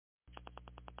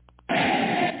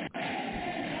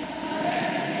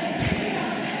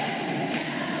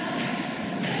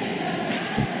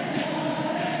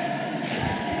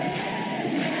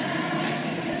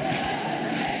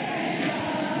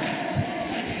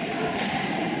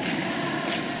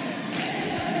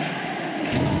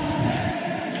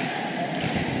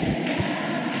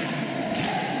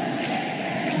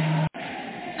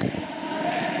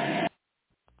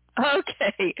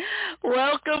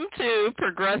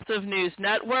Progressive News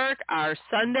Network, our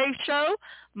Sunday show.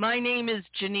 My name is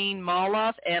Jeanine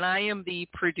Molloff, and I am the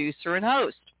producer and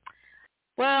host.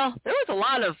 Well, there was a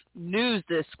lot of news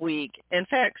this week. In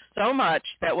fact, so much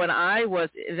that when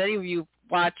if any of you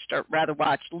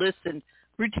listened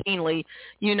routinely,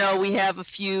 you know we have a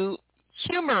few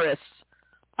humorous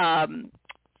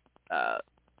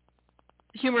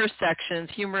sections,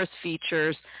 humorous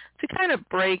features to kind of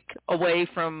break away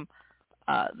from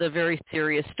the very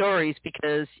serious stories,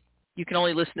 because you can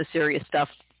only listen to serious stuff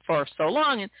for so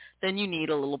long, and then you need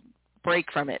a little break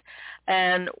from it.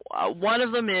 And one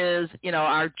of them is,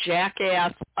 our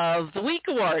Jackass of the Week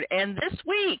award. And this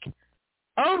week,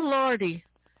 oh Lordy,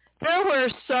 there were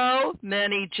so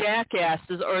many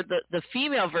jackasses, or the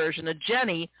female version of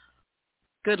Jenny.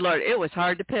 Good Lord, it was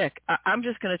hard to pick. I'm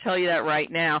just going to tell you that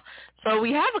right now. So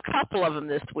we have a couple of them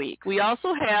this week. We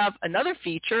also have another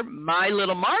feature, My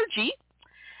Little Margie.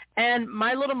 And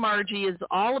My Little Margie is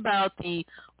all about the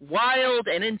wild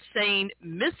and insane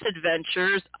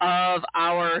misadventures of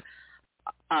our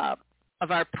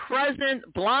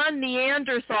present blonde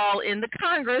Neanderthal in the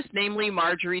Congress, namely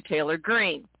Marjorie Taylor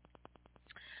Greene.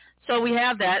 So we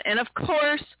have that. And, of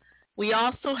course, we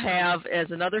also have, as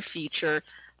another feature,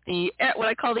 what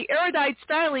I call the erudite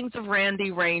stylings of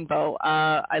Randy Rainbow.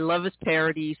 I love his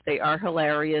parodies. They are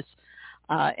hilarious,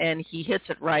 and he hits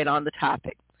it right on the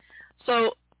topic.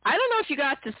 So I don't know if you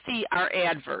got to see our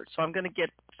advert, so I'm going to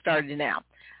get started now.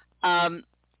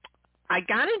 I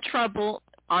got in trouble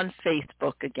on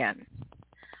Facebook again.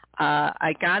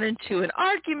 I got into an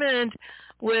argument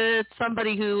with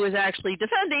somebody who was actually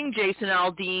defending Jason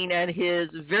Aldean and his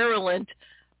virulent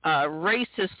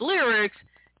racist lyrics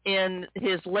in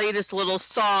his latest little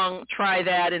song, Try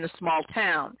That in a Small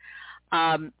Town.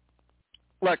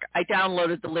 Look, I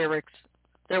downloaded the lyrics.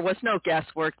 There was no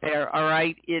guesswork there, all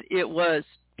right? It was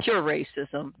pure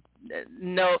racism.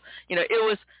 No, it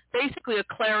was basically a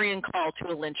clarion call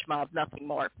to a lynch mob, nothing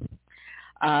more.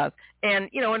 And,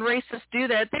 when racists do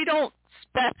that, they don't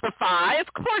specify.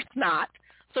 Of course not.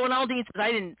 So when Aldean says,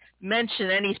 I didn't mention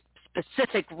any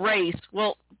specific race,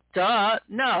 well, duh,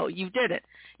 no, you didn't.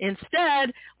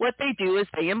 Instead, what they do is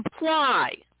they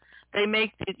imply. They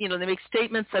make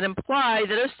statements that imply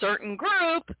that a certain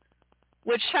group,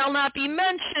 which shall not be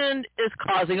mentioned, is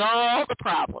causing all the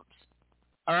problems.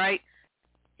 All right?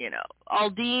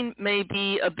 Aldean may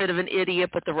be a bit of an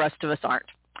idiot, but the rest of us aren't.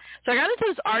 So I got into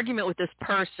this argument with this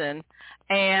person,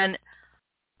 and,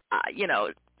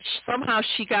 somehow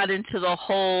she got into the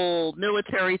whole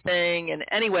military thing. And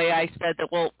anyway, I said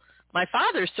that, well, my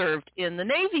father served in the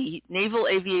Navy, Naval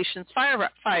Aviation's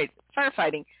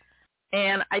firefighting.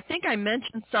 And I think I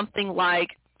mentioned something like,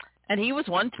 and he was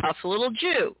one tough little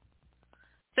Jew.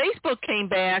 Facebook came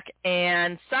back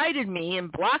and cited me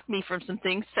and blocked me from some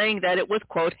things, saying that it was,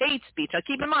 quote, hate speech. Now,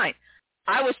 keep in mind,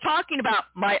 I was talking about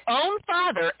my own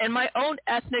father and my own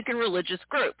ethnic and religious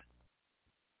group.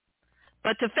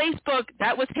 But to Facebook,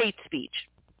 that was hate speech.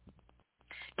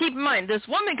 Keep in mind, this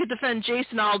woman could defend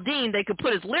Jason Aldean. They could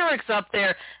put his lyrics up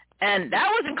there, and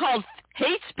that wasn't called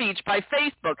hate speech by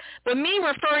Facebook. But me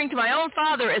referring to my own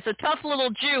father as a tough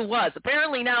little Jew was.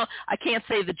 Apparently now I can't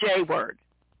say the J word.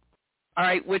 All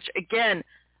right, which, again,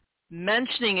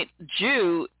 mentioning it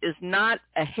Jew is not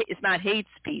hate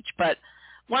speech. But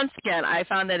once again, I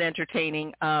found that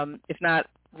entertaining, if not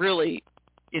really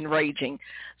enraging.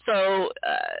 So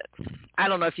I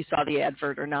don't know if you saw the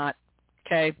advert or not,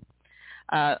 okay?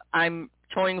 I'm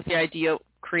toying with the idea of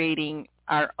creating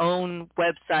our own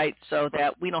website so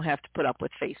that we don't have to put up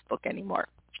with Facebook anymore.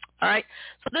 All right?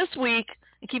 So this week,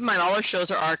 and keep in mind all our shows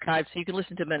are archived, so you can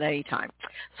listen to them at any time.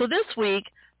 So this week,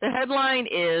 the headline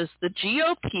is the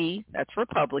GOP, that's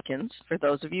Republicans, for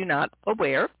those of you not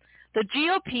aware, the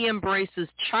GOP embraces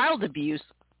child abuse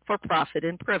for profit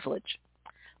and privilege.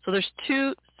 So there's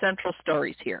two central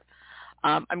stories here.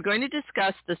 I'm going to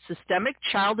discuss the systemic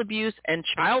child abuse and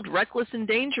child reckless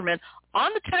endangerment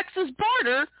on the Texas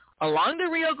border along the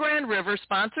Rio Grande River,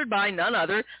 sponsored by none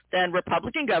other than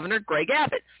Republican Governor Greg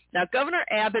Abbott. Now, Governor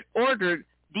Abbott ordered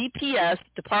DPS,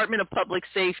 Department of Public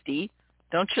Safety,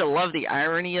 don't you love the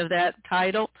irony of that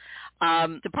title,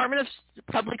 Department of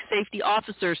Public Safety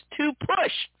officers to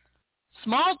push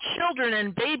small children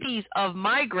and babies of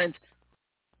migrants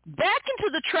back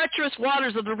into the treacherous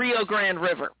waters of the Rio Grande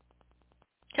River.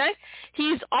 Okay?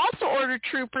 He's also ordered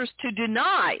troopers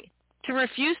to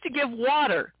refuse to give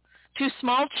water to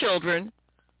small children,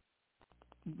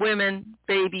 women,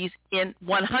 babies in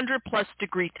 100-plus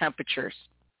degree temperatures.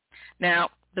 Now,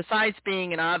 besides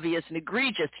being an obvious and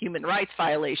egregious human rights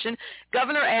violation,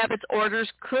 Governor Abbott's orders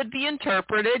could be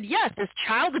interpreted, yes, as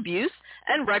child abuse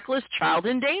and reckless child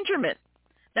endangerment.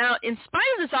 Now, in spite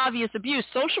of this obvious abuse,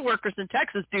 social workers in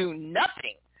Texas do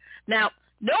nothing. Now,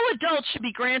 no adult should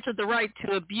be granted the right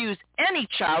to abuse any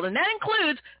child, and that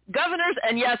includes governors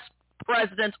and, yes,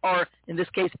 presidents, or in this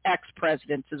case,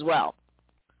 ex-presidents as well,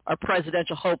 or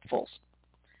presidential hopefuls.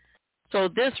 So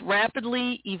this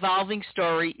rapidly evolving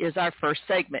story is our first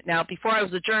segment. Now, before I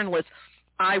was a journalist,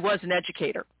 I was an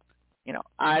educator.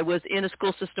 I was in a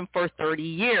school system for 30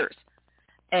 years.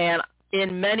 And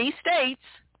in many states,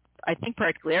 I think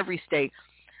practically every state,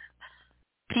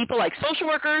 people like social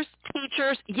workers,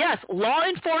 teachers, yes, law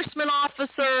enforcement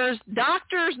officers,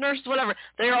 doctors, nurses, whatever,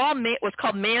 they're all what's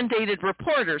called mandated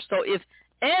reporters. So if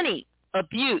any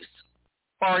abuse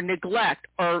or neglect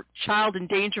or child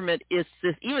endangerment is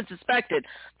even suspected,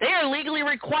 they are legally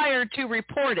required to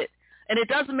report it. And it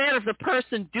doesn't matter if the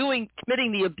person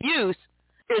committing the abuse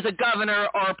is a governor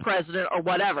or a president or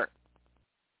whatever.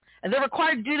 And they're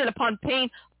required to do that upon pain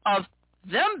of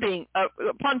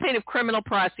upon pain of criminal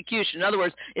prosecution. In other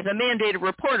words, if a mandated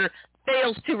reporter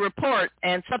fails to report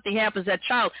and something happens to that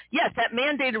child, yes, that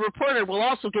mandated reporter will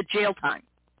also get jail time.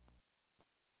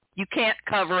 You can't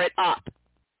cover it up.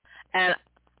 And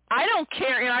I don't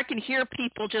care, I can hear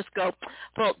people just go,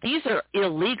 well, these are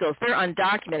illegals. They're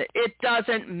undocumented. It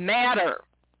doesn't matter.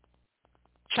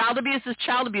 Child abuse is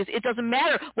child abuse. It doesn't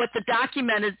matter what the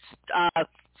documented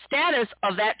status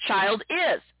of that child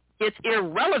is. It's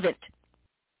irrelevant.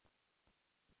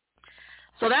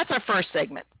 So that's our first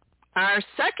segment. Our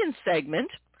second segment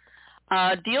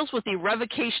deals with the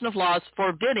revocation of laws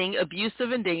forbidding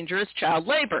abusive and dangerous child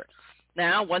labor.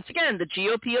 Now, once again, the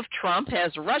GOP of Trump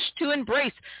has rushed to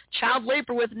embrace child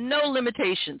labor with no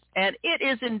limitations. And it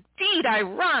is indeed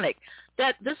ironic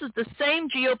that this is the same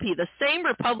GOP, the same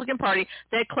Republican Party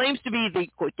that claims to be the,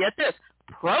 get this,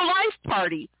 pro-life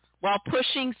party while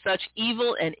pushing such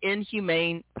evil and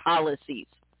inhumane policies.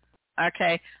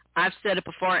 Okay? I've said it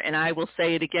before, and I will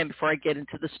say it again before I get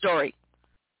into the story.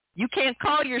 You can't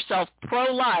call yourself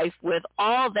pro-life with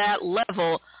all that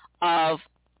level of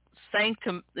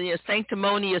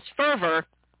sanctimonious fervor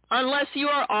unless you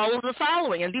are all of the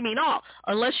following. And I do mean all.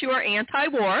 Unless you are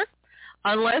anti-war,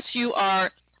 unless you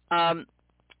are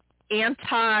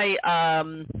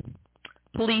anti-police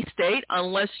state,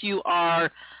 unless you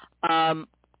are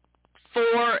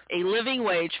for a living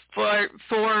wage, for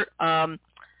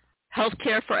health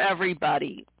care for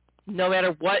everybody, no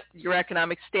matter what your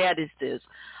economic status is,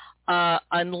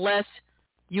 unless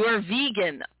you're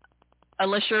vegan,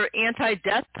 unless you're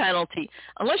anti-death penalty,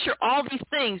 unless you're all these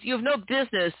things, you have no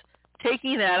business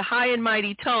taking that high and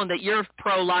mighty tone that you're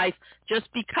pro-life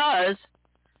just because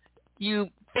you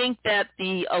think that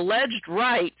the alleged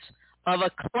rights of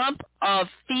a clump of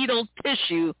fetal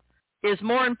tissue is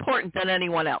more important than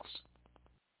anyone else.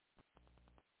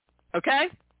 Okay?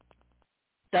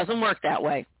 Doesn't work that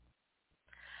way.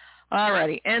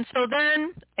 Alrighty. And so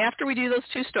then, after we do those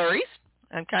two stories,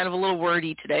 I'm kind of a little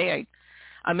wordy today.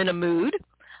 I'm in a mood.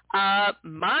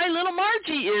 My little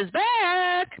Margie is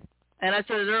back. And I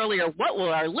said it earlier, what will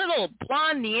our little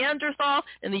blonde Neanderthal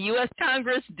in the U.S.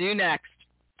 Congress do next?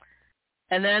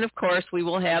 And then, of course, we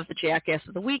will have the Jackass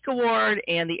of the Week Award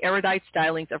and the erudite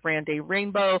stylings of Randy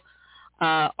Rainbow.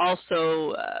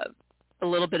 Also, a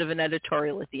little bit of an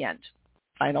editorial at the end.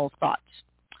 Final thoughts.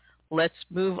 Let's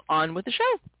move on with the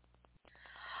show.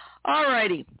 All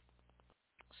righty.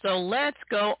 So let's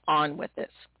go on with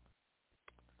this.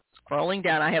 Scrolling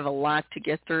down, I have a lot to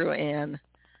get through, and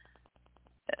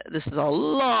this is a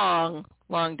long,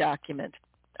 long document.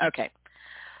 Okay.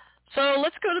 So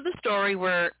let's go to the story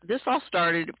where this all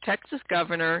started. Texas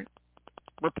governor,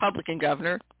 Republican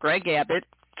governor, Greg Abbott,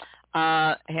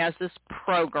 has this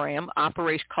program, I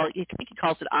think he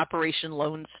calls it Operation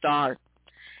Lone Star.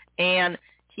 And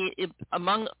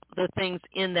among the things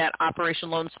in that Operation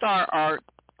Lone Star are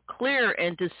clear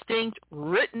and distinct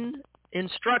written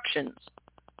instructions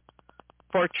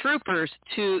for troopers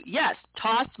to, yes,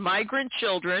 toss migrant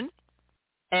children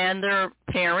and their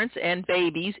parents and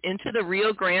babies into the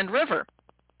Rio Grande River,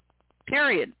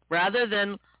 period, rather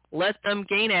than let them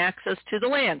gain access to the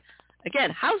land. Again,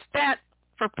 how's that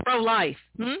for pro-life?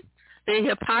 The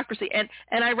hypocrisy. And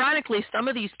ironically, some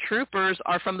of these troopers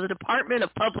are from the Department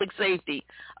of Public Safety.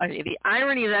 The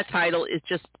irony of that title is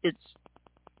just,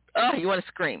 you want to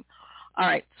scream. All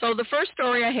right, so the first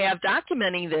story I have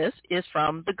documenting this is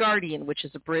from The Guardian, which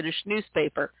is a British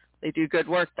newspaper. They do good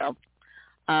work, though.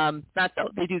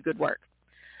 They do good work.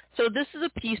 So this is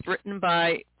a piece written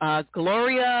by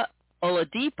Gloria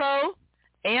Oladipo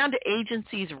and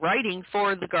agencies writing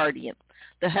for The Guardian.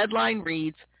 The headline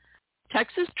reads,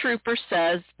 Texas trooper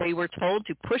says they were told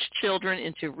to push children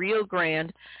into Rio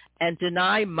Grande and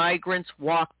deny migrants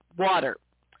water.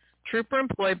 trooper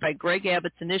employed by Greg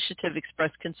Abbott's initiative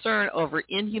expressed concern over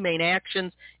inhumane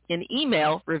actions in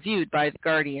email reviewed by The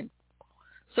Guardian.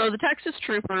 So the Texas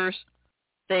troopers,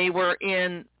 they were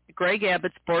in Greg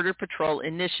Abbott's Border Patrol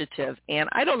initiative, and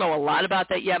I don't know a lot about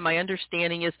that yet. My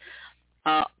understanding is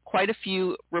quite a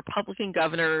few Republican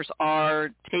governors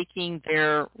are taking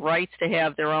their rights to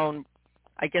have their own,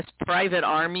 I guess, private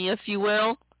army, if you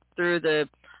will, through the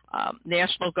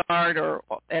National Guard or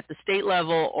at the state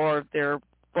level or their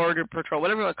Border Patrol,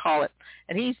 whatever you want to call it.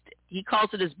 And he calls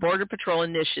it his Border Patrol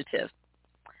Initiative.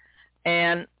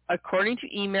 And according to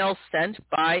emails sent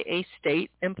by a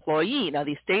state employee. Now,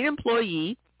 the state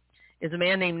employee is a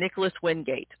man named Nicholas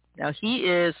Wingate. Now, he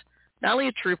is not only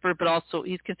a trooper, but also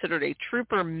he's considered a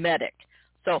trooper medic.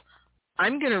 So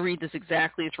I'm going to read this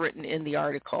exactly as written in the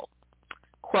article.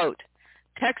 Quote,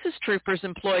 Texas troopers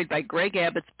employed by Greg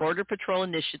Abbott's Border Patrol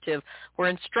initiative were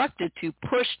instructed to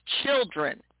push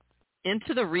children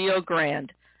into the Rio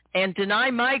Grande and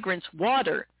deny migrants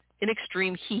water in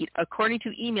extreme heat, according to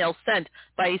emails sent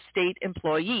by a state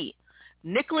employee.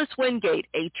 Nicholas Wingate,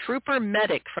 a trooper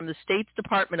medic from the state's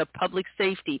Department of Public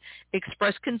Safety,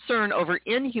 expressed concern over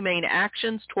inhumane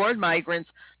actions toward migrants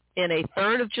in a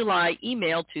 3rd of July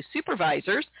email to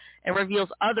supervisors and reveals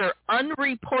other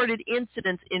unreported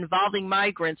incidents involving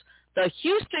migrants, the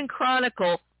Houston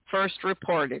Chronicle first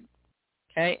reported.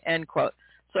 Okay, end quote.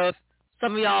 So if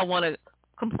some of y'all want to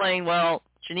complain, well,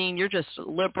 Jeanine, you're just a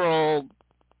liberal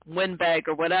windbag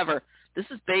or whatever, this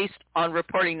is based on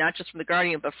reporting not just from The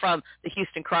Guardian, but from the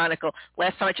Houston Chronicle.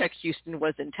 Last time I checked, Houston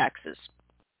was in Texas.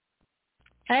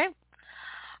 Okay?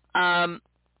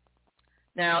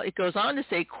 Now, it goes on to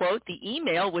say, quote, the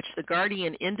email, which The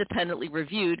Guardian independently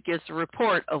reviewed, gives a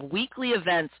report of weekly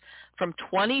events from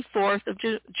 24th of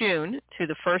June to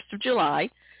the 1st of July,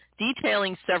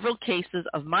 detailing several cases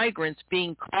of migrants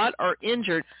being caught or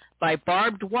injured by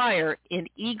barbed wire in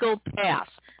Eagle Pass,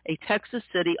 a Texas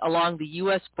city along the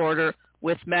U.S. border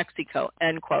with Mexico,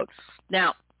 end quote.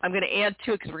 Now, I'm going to add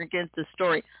to it because we're going to get into the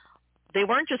story. They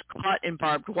weren't just caught in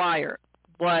barbed wire.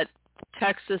 What the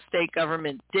Texas state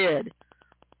government did,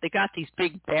 they got these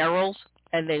big barrels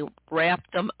and they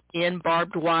wrapped them in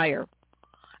barbed wire.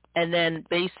 And then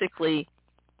basically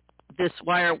this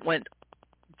wire went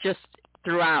just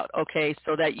throughout, okay,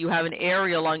 so that you have an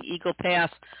area along Eagle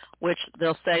Pass, which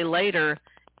they'll say later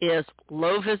is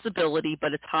low visibility,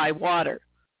 but it's high water.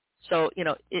 So, you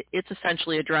know, it's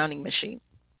essentially a drowning machine.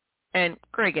 And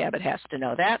Greg Abbott has to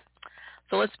know that.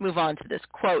 So let's move on to this.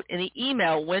 Quote, in the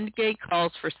email, Wingate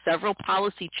calls for several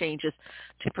policy changes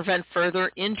to prevent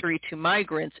further injury to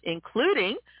migrants,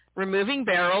 including removing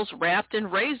barrels wrapped in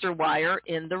razor wire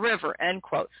in the river, end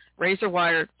quote. Razor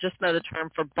wire, just another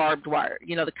term for barbed wire.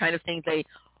 You know, the kind of thing they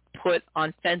put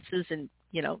on fences in,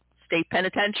 you know, state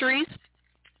penitentiaries.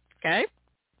 Okay?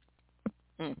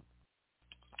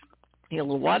 Need a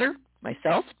little water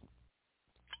myself.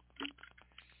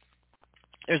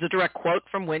 There's a direct quote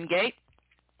from Wingate.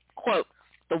 Quote,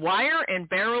 the wire and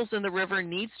barrels in the river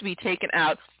needs to be taken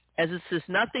out as this is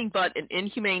nothing but an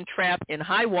inhumane trap in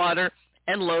high water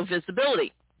and low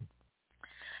visibility.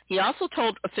 He also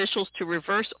told officials to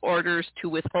reverse orders to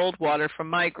withhold water from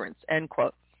migrants, end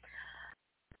quote.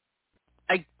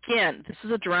 Again, this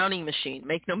is a drowning machine.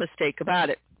 Make no mistake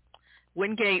about it.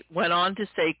 Wingate went on to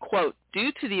say, quote,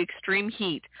 due to the extreme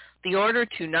heat, the order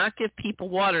to not give people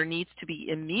water needs to be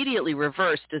immediately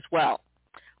reversed as well.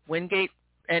 Wingate,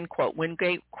 end quote.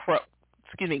 Wingate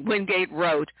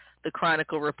wrote, the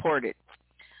Chronicle reported.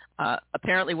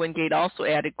 Apparently Wingate also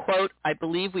added, quote, I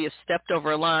believe we have stepped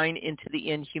over a line into the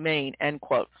inhumane, end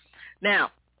quote.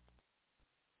 Now,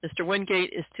 Mr.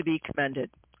 Wingate is to be commended,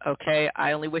 okay?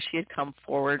 I only wish he had come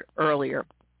forward earlier,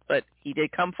 but he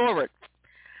did come forward.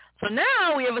 So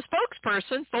now we have a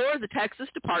spokesperson for the Texas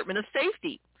Department of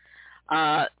Safety,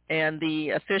 and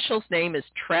the official's name is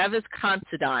Travis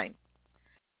Considine.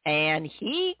 And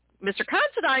Mr.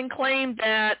 Considine claimed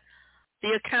that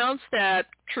the accounts that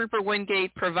Trooper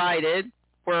Wingate provided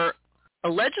were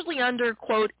allegedly under,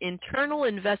 quote, internal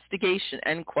investigation,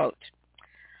 end quote.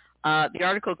 The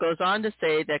article goes on to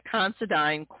say that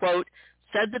Considine, quote,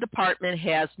 said the department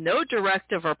has no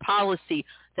directive or policy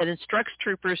that instructs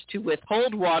troopers to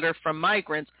withhold water from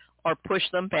migrants or push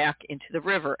them back into the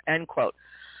river, end quote.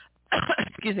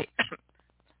 Excuse me.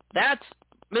 That's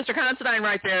Mr. Considine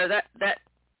right there. That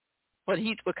what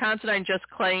Considine just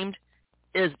claimed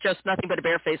is just nothing but a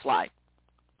barefaced lie.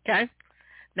 Okay?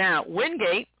 Now,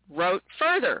 Wingate wrote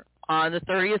further on the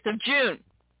 30th of June.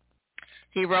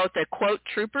 He wrote that, quote,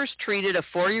 troopers treated a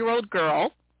 4-year-old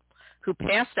girl who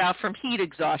passed out from heat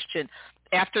exhaustion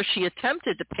after she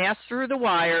attempted to pass through the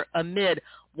wire amid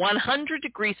 100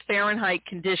 degrees Fahrenheit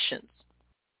conditions.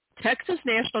 Texas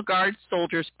National Guard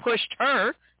soldiers pushed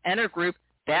her and her group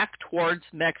back towards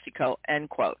Mexico, end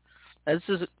quote.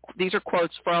 These are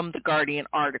quotes from the Guardian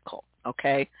article,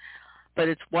 okay? But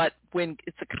it's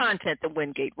the content that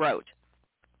Wingate wrote.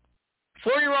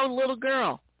 4-year-old little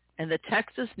girl and the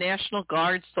Texas National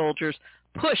Guard soldiers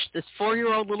pushed this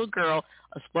 4-year-old little girl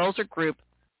as well as her group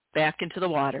back into the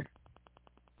water.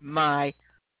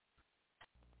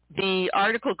 The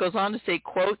article goes on to say,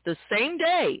 quote, the same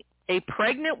day a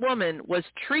pregnant woman was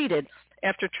treated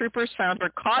after troopers found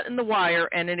her caught in the wire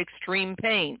and in extreme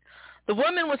pain. The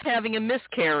woman was having a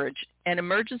miscarriage, and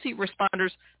emergency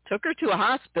responders took her to a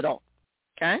hospital.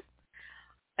 Okay?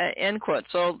 End quote.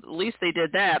 So at least they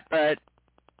did that, but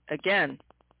again,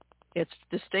 it's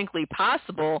distinctly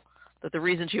possible that the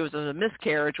reason she was in a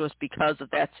miscarriage was because of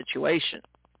that situation.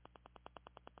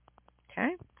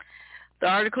 Okay? The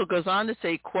article goes on to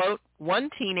say, quote, one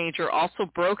teenager also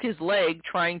broke his leg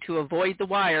trying to avoid the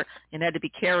wire and had to be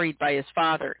carried by his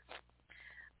father.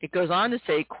 It goes on to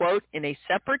say, quote, in a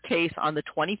separate case on the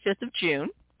 25th of June,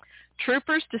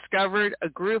 troopers discovered a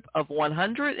group of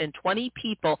 120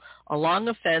 people along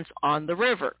a fence on the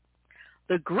river.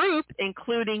 The group,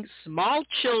 including small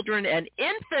children and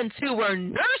infants who were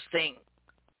nursing,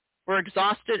 were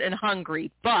exhausted and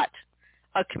hungry, but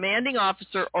a commanding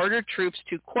officer ordered troops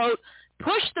to, quote,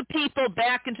 push the people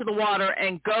back into the water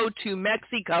and go to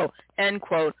Mexico, end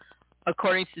quote,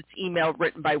 according to this email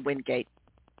written by Wingate.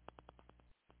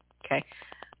 Okay.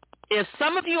 If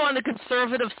some of you on the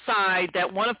conservative side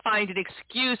that want to find an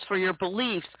excuse for your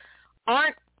beliefs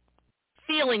aren't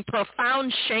feeling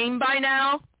profound shame by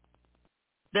now,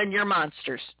 then you're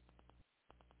monsters.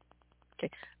 Okay.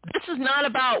 This is not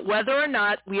about whether or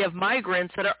not we have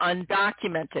migrants that are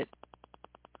undocumented.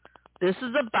 This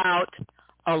is about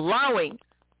allowing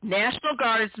National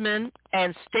Guardsmen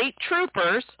and state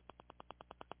troopers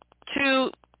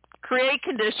to create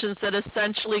conditions that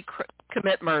essentially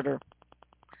commit murder.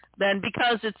 Then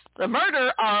because it's the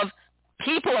murder of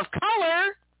people of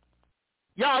color,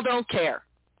 y'all don't care.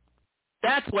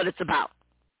 That's what it's about.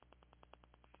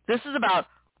 This is about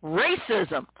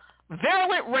racism,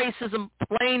 virulent racism,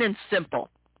 plain and simple.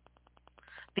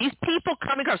 These people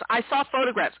coming across, I saw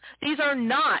photographs. These are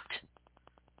not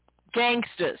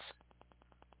gangsters.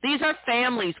 These are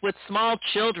families with small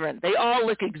children. They all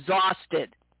look exhausted.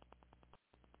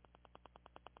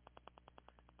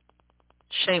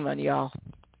 Shame on y'all.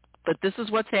 But this is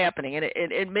what's happening, and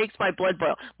it makes my blood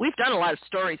boil. We've done a lot of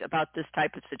stories about this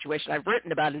type of situation. I've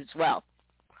written about it as well.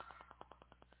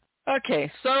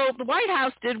 Okay, so the White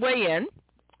House did weigh in.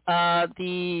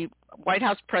 The White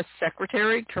House press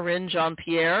secretary, Karine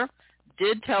Jean-Pierre,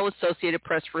 did tell Associated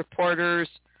Press reporters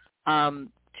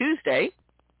Tuesday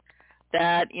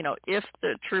that,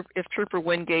 if Trooper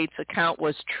Wingate's account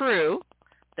was true,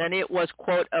 then it was,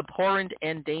 quote, abhorrent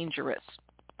and dangerous.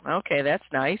 Okay, that's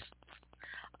nice.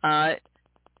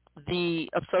 The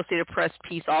Associated Press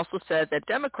piece also said that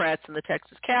Democrats in the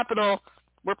Texas Capitol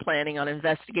were planning on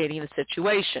investigating the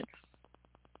situation.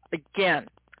 Again,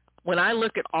 when I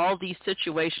look at all these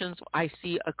situations, I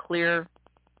see a clear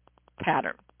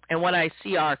pattern. And what I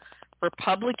see are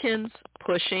Republicans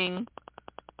pushing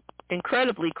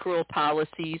incredibly cruel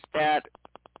policies that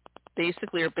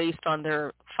basically are based on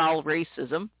their foul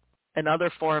racism and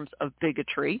other forms of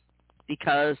bigotry,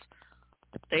 because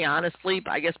they honestly,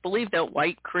 I guess, believe that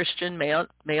white Christian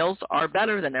males are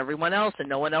better than everyone else and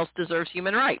no one else deserves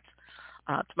human rights.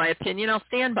 It's my opinion. I'll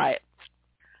stand by it.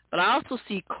 But I also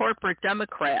see corporate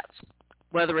Democrats,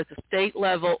 whether at the state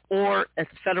level or at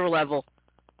the federal level,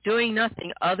 doing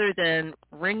nothing other than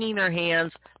wringing their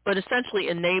hands, but essentially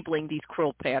enabling these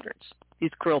cruel patterns,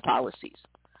 these cruel policies.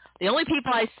 The only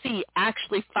people I see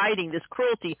actually fighting this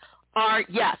cruelty are,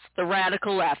 yes, the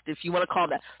radical left, if you want to call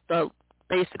that,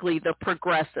 basically the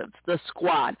progressives, the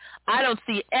squad. I don't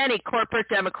see any corporate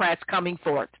Democrats coming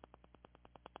forth.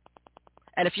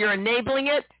 And if you're enabling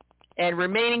it and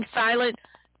remaining silent,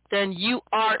 then you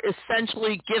are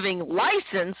essentially giving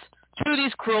license to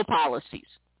these cruel policies.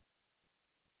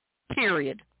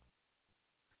 Period.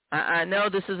 I know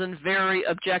this isn't very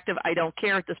objective. I don't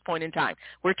care at this point in time.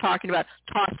 We're talking about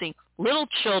tossing little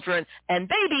children and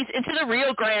babies into the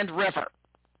Rio Grande River.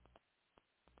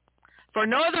 For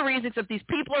no other reason except these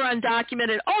people are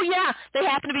undocumented. Oh, yeah, they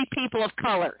happen to be people of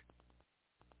color.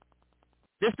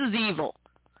 This is evil.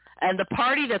 And the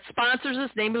party that sponsors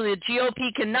this, namely the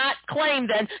GOP, cannot claim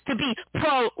then to be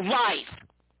pro-life.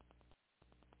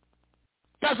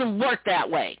 Doesn't work that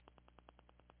way.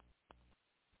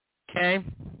 Okay?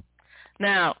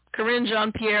 Now, Karine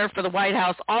Jean-Pierre for the White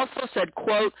House also said,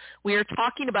 quote, "We are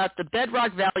talking about the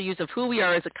bedrock values of who we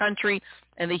are as a country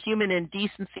and the human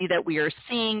indecency that we are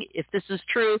seeing. If this is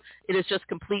true, it is just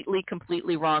completely,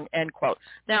 completely wrong," end quote.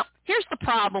 Now, here's the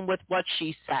problem with what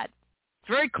she said. It's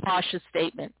a very cautious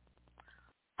statement.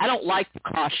 I don't like the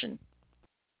caution.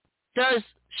 Does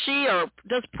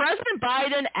President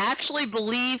Biden actually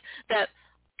believe that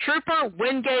Trooper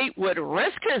Wingate would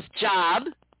risk his job,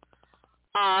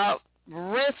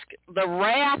 risk the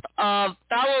wrath of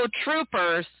fellow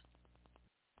troopers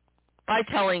by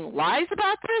telling lies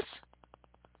about this?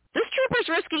 This trooper's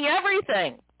risking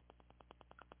everything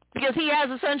because he has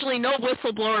essentially no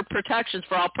whistleblower protections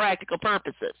for all practical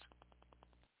purposes.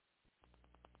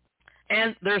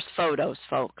 And there's photos,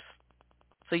 folks.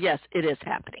 So yes, it is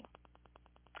happening.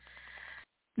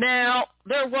 Now,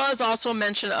 there was also a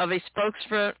mention of a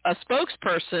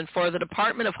spokesperson for the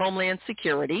Department of Homeland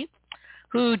Security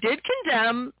who did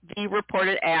condemn the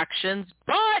reported actions,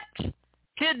 but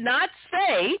did not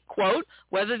say, quote,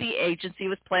 whether the agency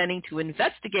was planning to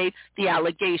investigate the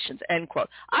allegations, end quote.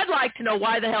 I'd like to know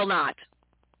why the hell not.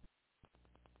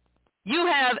 You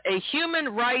have a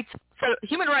human rights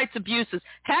abuses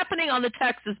happening on the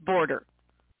Texas border.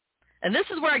 And this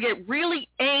is where I get really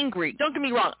angry. Don't get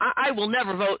me wrong. I will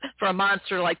never vote for a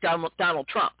monster like Donald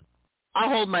Trump. I'll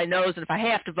hold my nose, and if I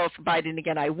have to vote for Biden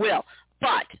again, I will.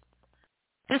 But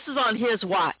this is on his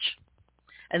watch.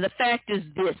 And the fact is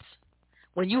this.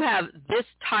 When you have this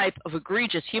type of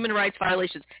egregious human rights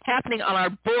violations happening on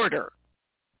our border,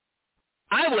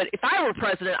 if I were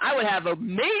president, I would have a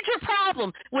major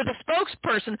problem with a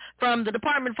spokesperson from the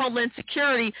Department of Homeland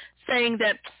Security saying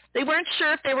that they weren't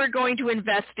sure if they were going to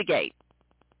investigate.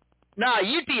 No,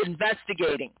 you'd be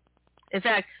investigating. In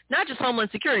fact, not just Homeland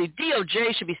Security,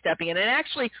 DOJ should be stepping in. And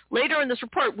actually, later in this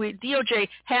report, DOJ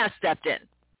has stepped in.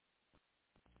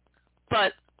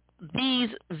 But these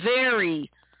very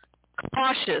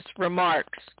cautious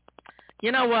remarks,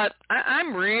 you know what?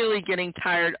 I'm really getting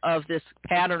tired of this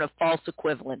pattern of false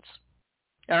equivalence.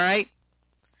 All right?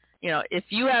 You know, if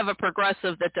you have a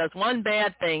progressive that does one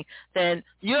bad thing, then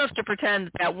you have to pretend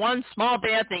that one small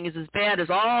bad thing is as bad as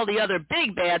all the other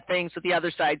big bad things that the other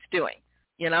side's doing.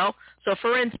 You know? So,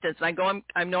 for instance, I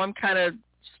know I'm kind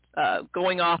of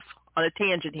going off on a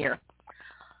tangent here.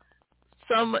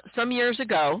 Some years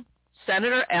ago,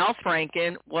 Senator Al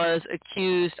Franken was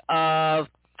accused of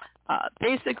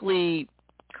basically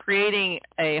creating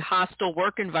a hostile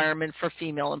work environment for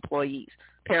female employees.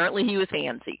 Apparently he was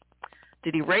handsy.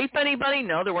 Did he rape anybody?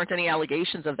 No, there weren't any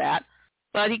allegations of that.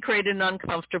 But he created an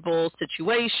uncomfortable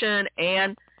situation,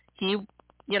 and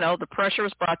the pressure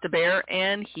was brought to bear,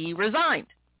 and he resigned.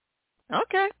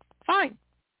 Okay, fine.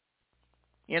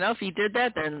 If he did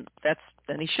that, then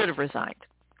he should have resigned.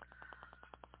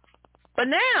 But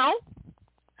now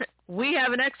we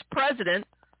have an ex-president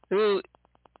who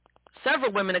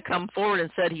several women have come forward and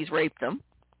said he's raped them.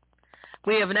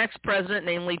 We have an ex-president,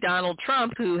 namely Donald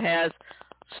Trump, who has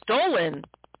stolen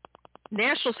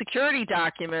national security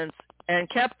documents and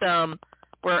kept them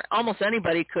where almost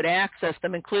anybody could access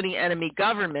them, including enemy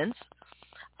governments.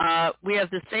 We have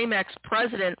the same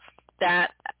ex-president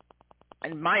that,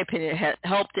 in my opinion,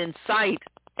 helped incite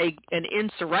an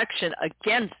insurrection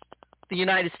against the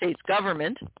United States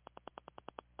government.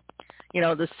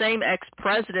 The same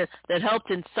ex-president that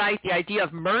helped incite the idea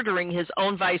of murdering his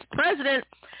own vice president,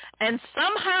 and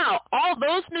somehow all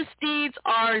those misdeeds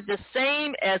are the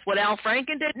same as what Al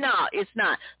Franken did? No, it's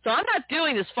not. So I'm not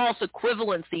doing this false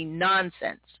equivalency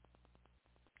nonsense.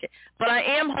 Okay. But I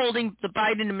am holding the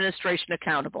Biden administration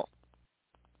accountable.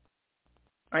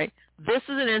 All right? This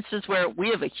is an instance where we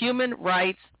have a human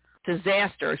rights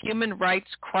disaster, human rights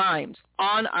crimes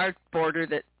on our border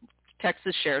that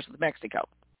Texas shares with Mexico.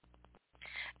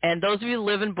 And those of you who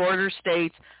live in border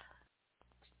states,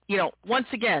 once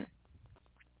again,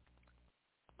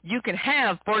 you can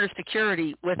have border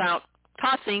security without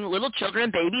tossing little children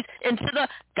and babies into the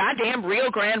goddamn Rio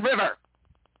Grande River.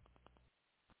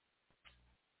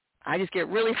 I just get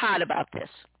really hot about this.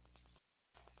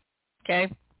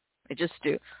 Okay? I just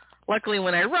do. Luckily,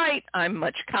 when I write, I'm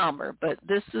much calmer, but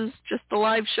this is just a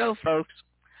live show, folks.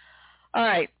 All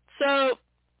right, so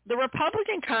the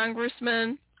Republican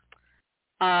congressman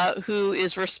who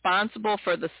is responsible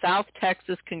for the South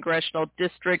Texas congressional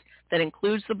district that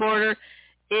includes the border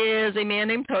is a man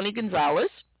named Tony Gonzalez.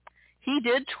 He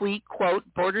did tweet, quote,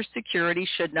 "Border security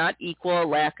should not equal a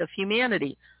lack of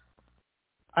humanity."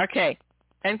 Okay,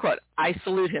 end quote. I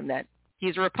salute him then.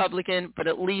 He's a Republican, but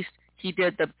at least he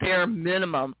did the bare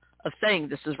minimum of saying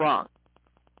this is wrong.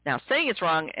 Now, saying it's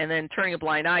wrong and then turning a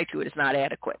blind eye to it is not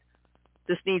adequate.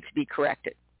 This needs to be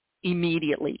corrected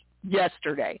immediately.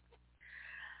 yesterday.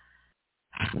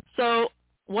 So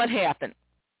what happened?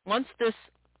 Once this,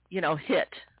 hit,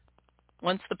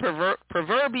 once the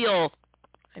proverbial,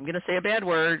 I'm going to say a bad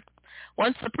word,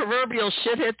 once the proverbial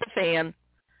shit hit the fan,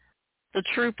 the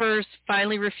troopers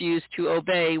finally refused to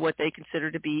obey what they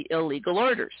considered to be illegal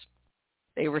orders.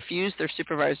 They refused their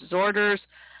supervisor's orders,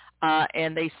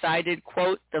 and they cited,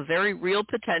 quote, the very real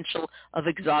potential of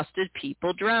exhausted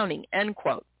people drowning, end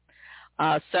quote.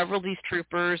 Several of these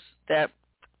troopers that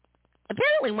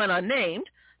apparently went unnamed,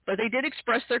 but they did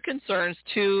express their concerns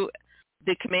to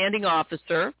the commanding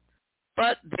officer,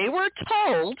 but they were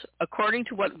told, according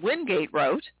to what Wingate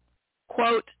wrote,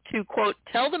 quote, to, quote,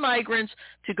 tell the migrants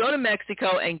to go to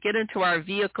Mexico and get into our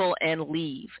vehicle and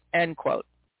leave, end quote.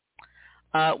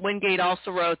 Wingate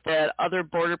also wrote that other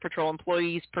Border Patrol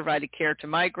employees provided care to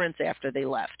migrants after they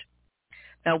left.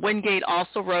 Now, Wingate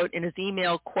also wrote in his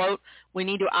email, quote, we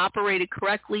need to operate it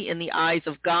correctly in the eyes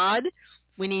of God.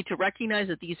 We need to recognize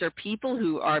that these are people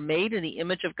who are made in the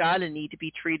image of God and need to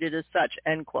be treated as such,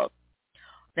 end quote.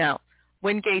 Now,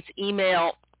 Wingate's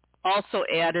email also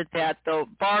added that the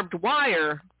barbed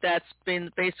wire that's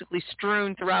been basically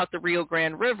strewn throughout the Rio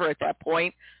Grande River at that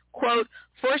point, quote,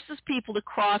 forces people to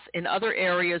cross in other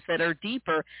areas that are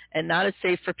deeper and not as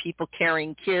safe for people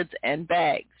carrying kids and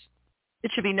bags. It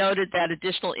should be noted that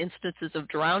additional instances of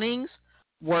drownings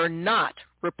were not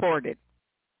reported.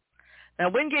 Now,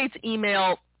 Wingate's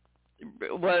email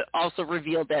also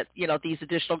revealed that, these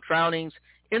additional drownings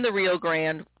in the Rio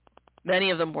Grande,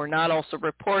 many of them were not also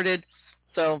reported.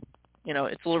 So,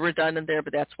 it's a little redundant there,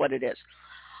 but that's what it is.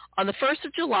 On the 1st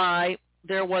of July,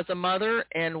 there was a mother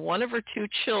and one of her two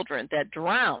children that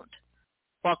drowned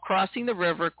while crossing the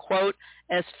river, quote,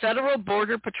 as Federal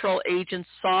Border Patrol agents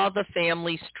saw the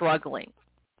family struggling.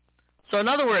 So in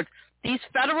other words, these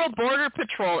Federal Border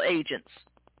Patrol agents,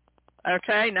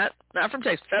 okay, not from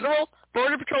Texas, Federal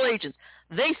Border Patrol agents,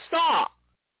 they saw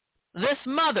this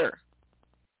mother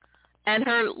and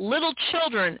her little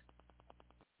children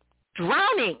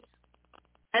drowning,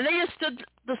 and they just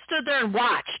stood there and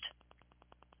watched.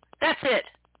 That's it.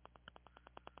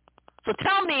 So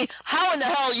tell me how in the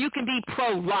hell you can be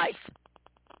pro-life.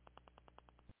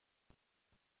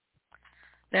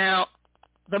 Now,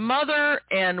 the mother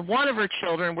and one of her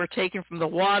children were taken from the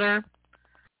water,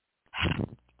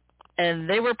 and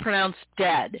they were pronounced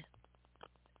dead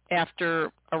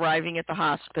after arriving at the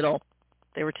hospital.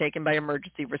 They were taken by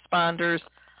emergency responders.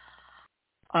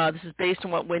 This is based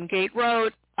on what Wingate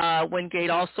wrote.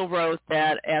 Wingate also wrote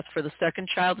that as for the second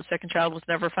child was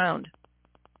never found.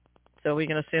 So we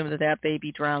can assume that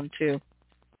baby drowned too.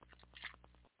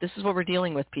 This is what we're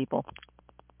dealing with, people.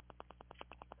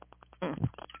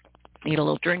 Need a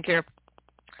little drink here.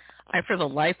 I, for the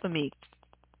life of me,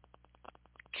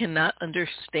 cannot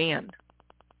understand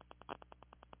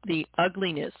the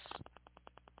ugliness,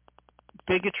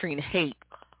 bigotry, and hate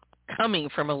coming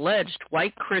from alleged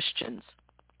white Christians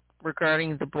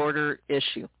regarding the border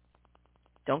issue.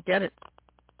 Don't get it.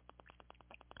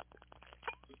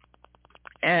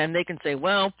 And they can say,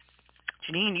 well,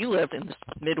 Jeanine, you live in the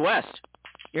Midwest.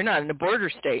 You're not in a border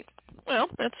state. Well,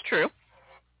 that's true.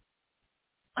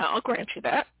 I'll grant you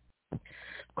that. Of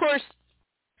course,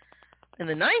 in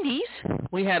the 90s,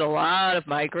 we had a lot of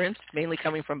migrants, mainly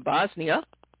coming from Bosnia,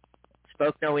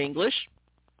 spoke no English.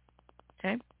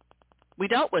 Okay? We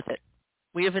dealt with it.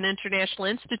 We have an international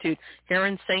institute here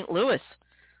in St. Louis.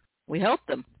 We helped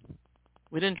them.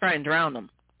 We didn't try and drown them.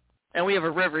 And we have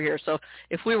a river here, so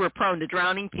if we were prone to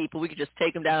drowning people, we could just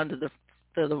take them down to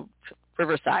the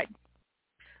riverside.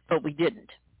 But we didn't.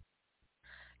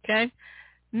 Okay?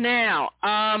 Now,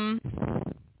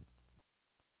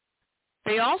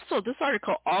 this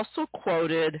article also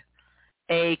quoted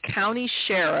a county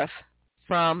sheriff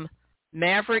from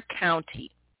Maverick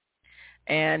County,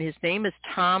 and his name is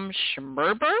Tom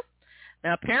Schmerber.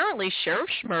 Now, apparently, Sheriff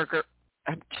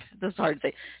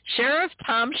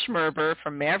Tom Schmerber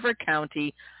from Maverick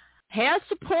County has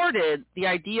supported the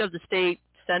idea of the state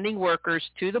sending workers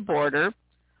to the border,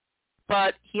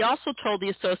 but he also told the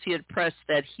Associated Press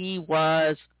that he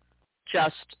was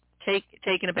just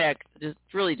taken aback, just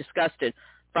really disgusted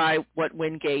by what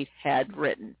Wingate had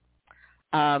written.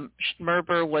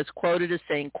 Schmerber was quoted as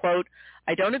saying, quote,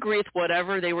 I don't agree with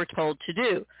whatever they were told to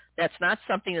do. That's not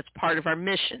something that's part of our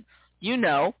mission.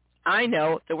 I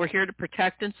know that we're here to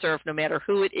protect and serve no matter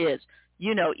who it is.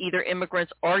 Either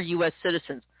immigrants or U.S.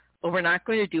 citizens. But we're not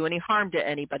going to do any harm to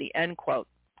anybody, end quote.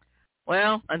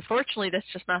 Well, unfortunately,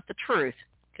 that's just not the truth,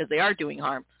 because they are doing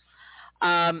harm.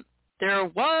 There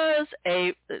was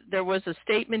a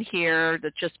statement here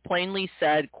that just plainly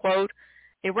said, quote,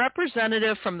 a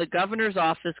representative from the governor's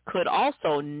office could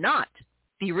also not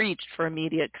be reached for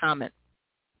immediate comment.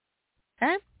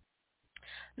 Okay?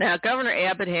 Now, Governor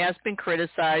Abbott has been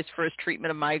criticized for his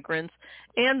treatment of migrants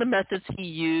and the methods he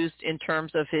used in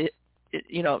terms of his,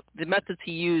 the methods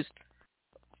he used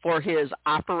for his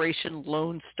Operation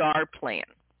Lone Star plan.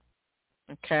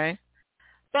 Okay?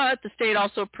 But the state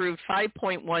also approved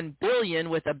 $5.1 billion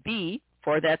with a B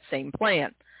for that same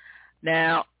plan.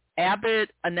 Now, Abbott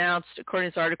announced,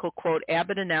 according to this article, quote,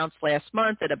 Abbott announced last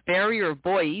month that a barrier of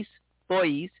buoys,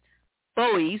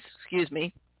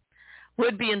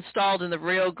 would be installed in the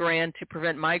Rio Grande to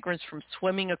prevent migrants from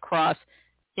swimming across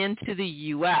into the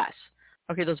U.S.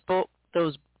 Okay, those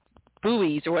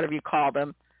buoys, or whatever you call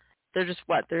them, they're just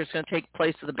what? They're just going to take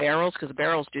place of the barrels, because the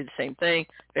barrels do the same thing.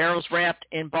 Barrels wrapped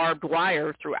in barbed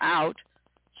wire throughout,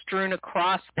 strewn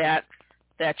across that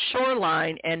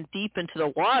shoreline and deep into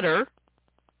the water.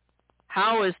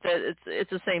 How is that?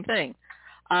 It's the same thing.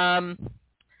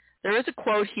 There is a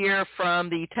quote here from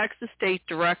the Texas State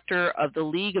Director of the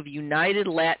League of United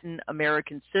Latin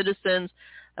American Citizens,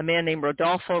 a man named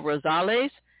Rodolfo Rosales,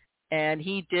 and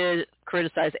he did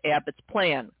criticize Abbott's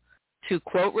plan. To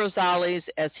quote Rosales,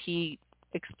 as he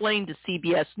explained to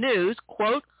CBS News,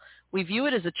 quote, we view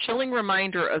it as a chilling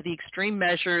reminder of the extreme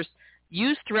measures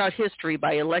used throughout history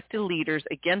by elected leaders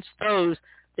against those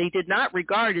they did not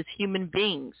regard as human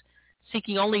beings,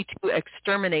 seeking only to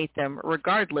exterminate them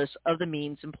regardless of the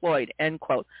means employed, end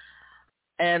quote.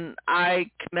 And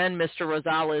I commend Mr.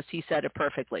 Rosales. He said it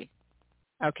perfectly.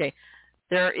 Okay,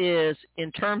 there is,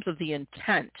 in terms of the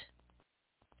intent,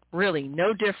 really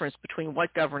no difference between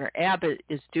what Governor Abbott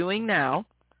is doing now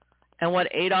and what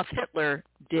Adolf Hitler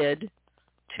did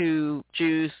to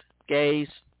Jews, gays,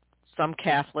 some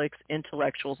Catholics,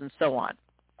 intellectuals, and so on.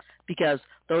 Because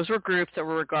those were groups that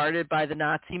were regarded by the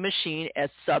Nazi machine as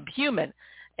subhuman.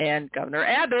 And Governor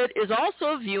Abbott is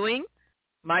also viewing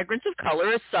migrants of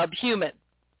color as subhuman.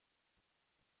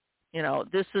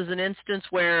 This is an instance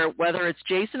where whether it's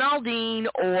Jason Aldean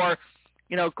or,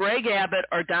 Greg Abbott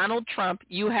or Donald Trump,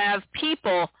 you have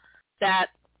people that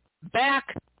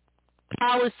back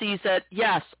policies that,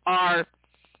 yes, are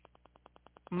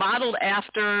modeled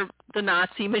after the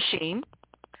Nazi machine,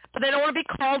 but they don't want to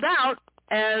be called out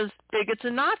as bigots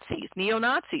and Nazis,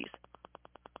 neo-Nazis.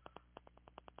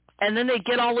 And then they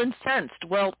get all incensed.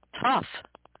 Well, tough.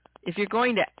 If you're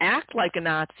going to act like a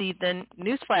Nazi, then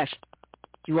newsflash,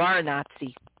 you are a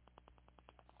Nazi.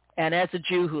 And as a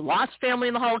Jew who lost family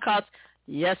in the Holocaust,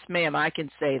 yes, ma'am, I can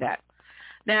say that.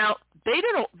 Now,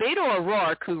 Beto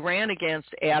O'Rourke, who ran against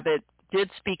Abbott, did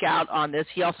speak out on this.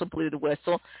 He also blew the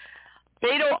whistle.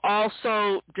 Beto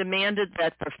also demanded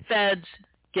that the feds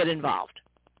get involved.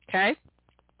 Okay?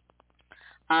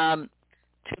 To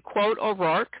quote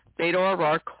O'Rourke, Beto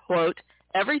O'Rourke, quote,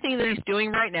 everything that he's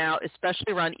doing right now,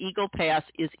 especially around Eagle Pass,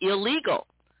 is illegal.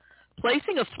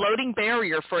 Placing a floating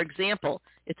barrier, for example,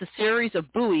 it's a series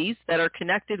of buoys that are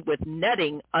connected with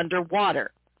netting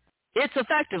underwater. It's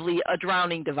effectively a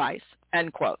drowning device,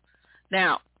 end quote.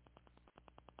 Now,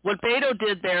 what Beto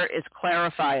did there is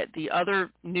clarify it. The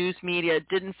other news media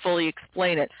didn't fully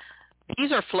explain it.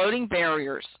 These are floating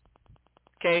barriers,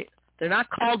 okay? They're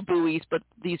not called buoys, but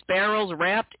these barrels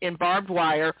wrapped in barbed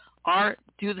wire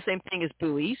do the same thing as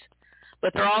buoys,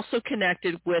 but they're also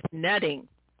connected with netting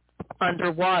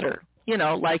underwater,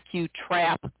 like you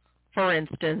trap, for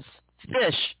instance,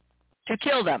 fish to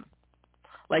kill them,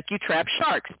 like you trap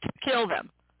sharks to kill them.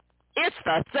 It's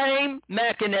the same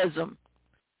mechanism.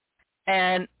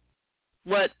 And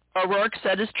what O'Rourke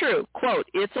said is true. Quote,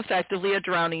 it's effectively a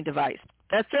drowning device.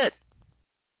 That's it.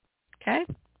 Okay?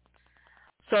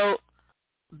 So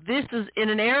this is in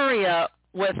an area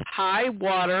with high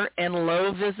water and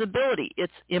low visibility.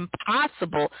 It's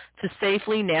impossible to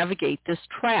safely navigate this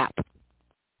trap.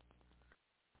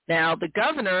 Now, the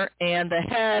governor and the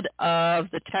head of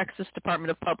the Texas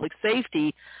Department of Public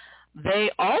Safety,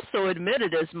 they also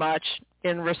admitted as much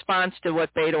in response to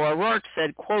what Beto O'Rourke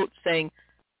said, quote, saying,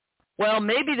 well,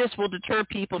 maybe this will deter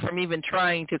people from even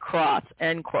trying to cross,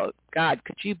 end quote. God,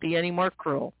 could you be any more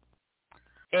cruel?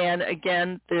 And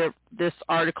again, this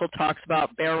article talks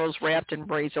about barrels wrapped in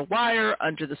razor wire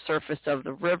under the surface of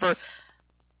the river.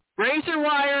 Razor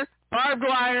wire, barbed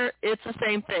wire, it's the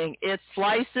same thing. It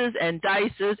slices and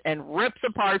dices and rips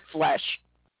apart flesh.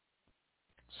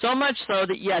 So much so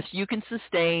that, yes, you can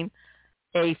sustain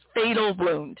a fatal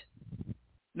wound.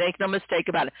 Make no mistake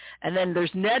about it. And then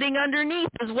there's netting underneath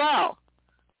as well.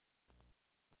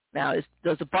 Now,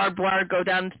 does the barbed wire go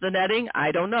down into the netting?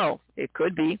 I don't know. It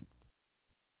could be.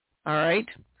 All right?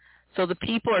 So the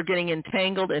people are getting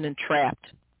entangled and entrapped.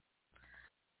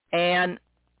 And,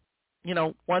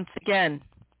 once again,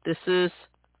 this is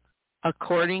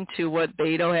according to what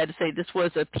Beto had to say. This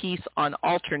was a piece on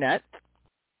Alternet.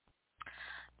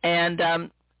 And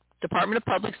Department of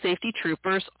Public Safety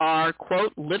troopers are,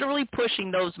 quote, literally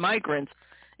pushing those migrants,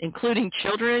 including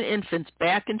children and infants,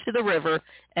 back into the river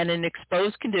and in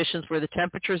exposed conditions where the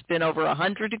temperature's been over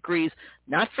 100 degrees,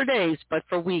 not for days, but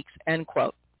for weeks, end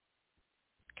quote.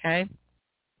 Okay?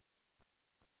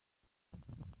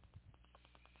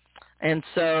 And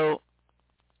so,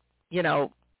 you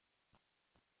know,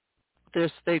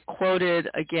 they quoted,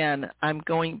 again,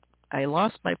 I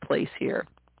lost my place here.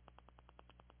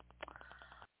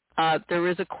 There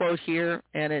is a quote here,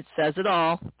 and it says it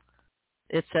all.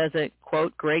 It says that,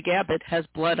 quote, Greg Abbott has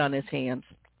blood on his hands.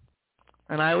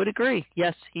 And I would agree.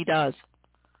 Yes, he does.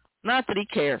 Not that he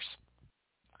cares.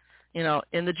 You know,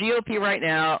 in the GOP right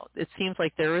now, it seems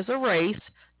like there is a race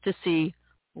to see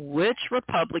which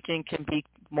Republican can be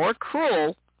more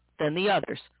cruel than the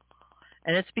others.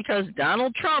 And it's because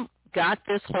Donald Trump got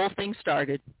this whole thing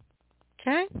started.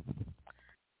 Okay?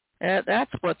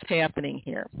 That's what's happening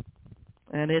here.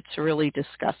 And it's really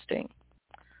disgusting.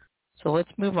 So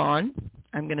let's move on.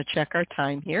 I'm going to check our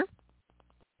time here.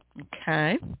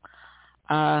 Okay.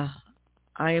 I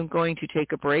am going to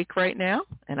take a break right now,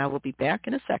 and I will be back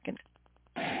in a second.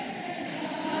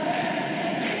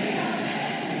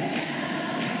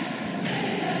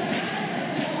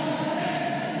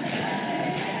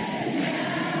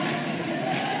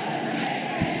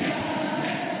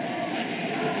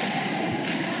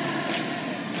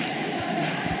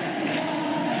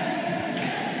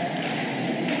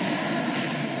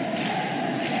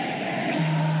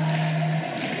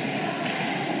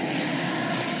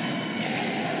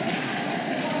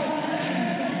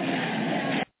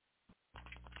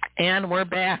 And we're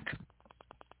back.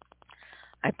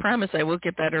 I promise I will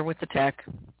get better with the tech.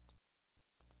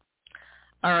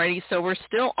 Alrighty, so we're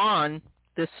still on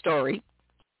this story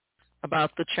about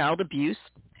the child abuse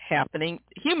happening,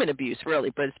 human abuse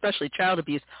really, but especially child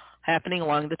abuse happening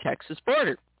along the Texas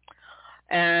border.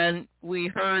 And we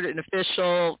heard an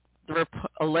official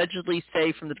allegedly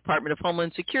say from the Department of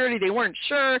Homeland Security they weren't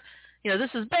sure, you know, this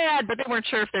is bad, but they weren't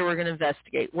sure if they were going to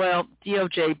investigate. Well,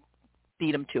 DOJ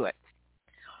beat them to it.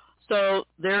 So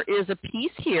there is a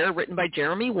piece here written by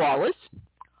Jeremy Wallace,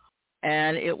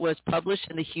 and it was published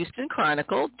in the Houston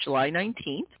Chronicle, July 19th,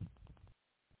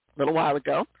 a little while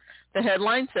ago. The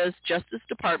headline says, Justice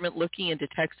Department looking into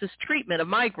Texas treatment of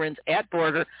migrants at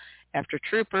border after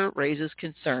trooper raises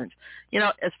concerns. You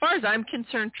know, as far as I'm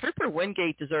concerned, Trooper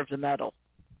Wingate deserves a medal.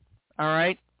 All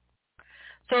right?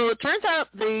 So it turns out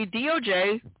the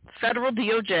DOJ, federal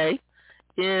DOJ,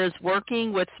 is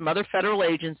working with some other federal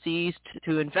agencies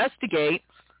to investigate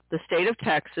the state of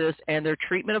Texas and their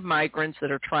treatment of migrants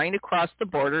that are trying to cross the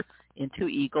border into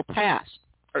Eagle Pass,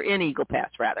 or in Eagle Pass,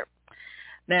 rather.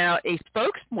 Now, a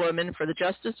spokeswoman for the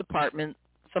Justice Department,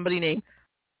 somebody named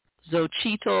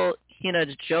Xochitl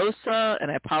Hinojosa, and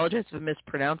I apologize if I'm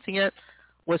mispronouncing it,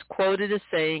 was quoted as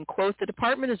saying, quote, the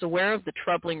department is aware of the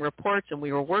troubling reports, and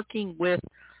we are working with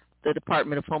the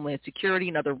Department of Homeland Security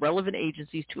and other relevant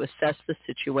agencies to assess the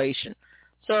situation.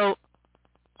 So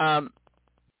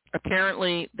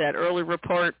apparently that early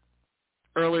report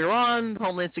earlier on,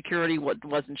 Homeland Security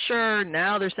wasn't sure.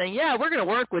 Now they're saying, yeah, we're going to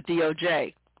work with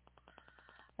DOJ.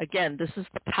 Again, this is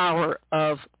the power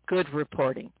of good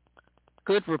reporting,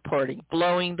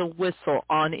 blowing the whistle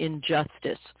on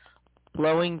injustice,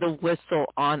 blowing the whistle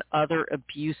on other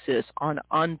abuses, on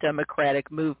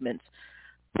undemocratic movements.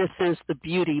 This is the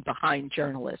beauty behind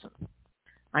journalism.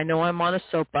 I know I'm on a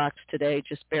soapbox today.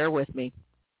 Just bear with me.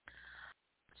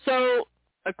 So,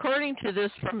 according to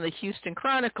this from the Houston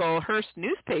Chronicle, Hearst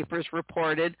newspapers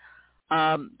reported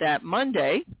that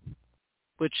Monday,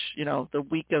 which, you know, the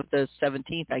week of the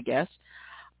 17th, I guess,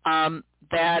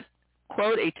 that,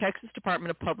 quote, a Texas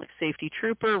Department of Public Safety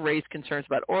trooper raised concerns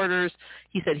about orders.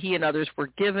 He said he and others were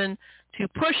given to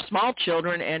push small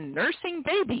children and nursing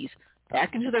babies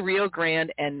back into the Rio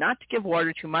Grande and not to give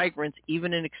water to migrants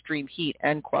even in extreme heat,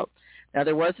 end quote. Now,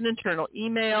 there was an internal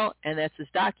email, and this is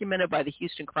documented by the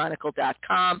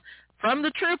HoustonChronicle.com from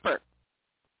the trooper,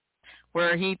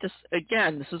 where he,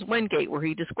 again, this is Wingate, where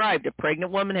he described a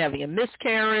pregnant woman having a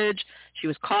miscarriage. She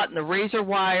was caught in the razor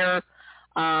wire.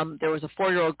 There was a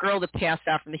 4-year-old girl that passed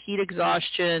out from the heat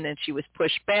exhaustion, and she was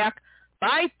pushed back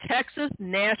by Texas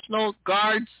National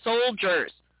Guard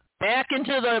soldiers back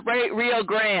into the Rio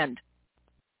Grande,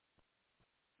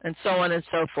 and so on and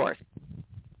so forth.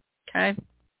 Okay?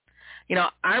 You know,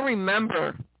 I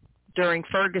remember during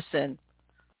Ferguson,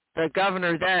 the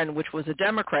governor then, which was a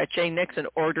Democrat, Jay Nixon,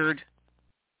 ordered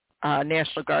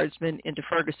National Guardsmen into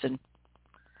Ferguson.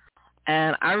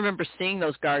 And I remember seeing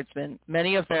those guardsmen.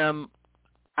 Many of them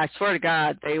I swear to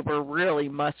God, they were really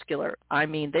muscular. I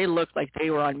mean, they looked like they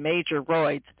were on major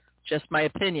roids, just my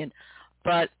opinion.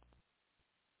 But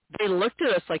they looked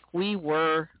at us like we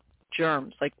were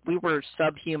germs, like we were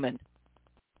subhuman.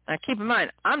 Now, keep in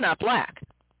mind, I'm not black.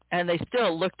 And they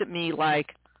still looked at me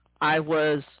like I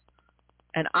was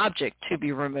an object to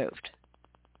be removed.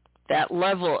 That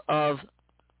level of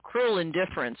cruel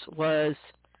indifference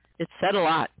it said a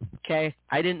lot, okay?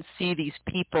 I didn't see these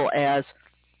people as,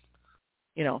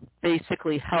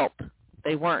 basically help.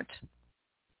 They weren't.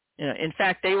 In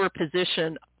fact, they were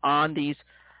positioned on these,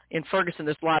 in Ferguson,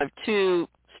 there's a lot of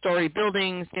 2-story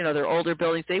buildings, they're older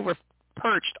buildings. They were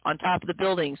perched on top of the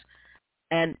buildings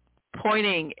and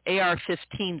pointing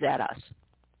AR-15s at us.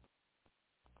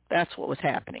 That's what was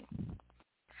happening.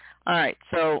 All right,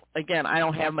 so again, I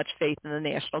don't have much faith in the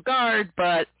National Guard,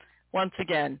 but once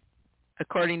again,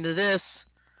 according to this,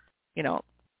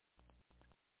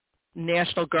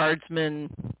 National Guardsmen,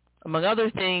 among other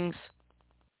things,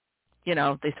 they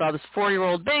saw this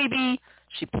 4-year-old baby.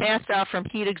 She passed out from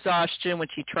heat exhaustion when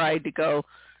she tried to go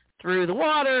through the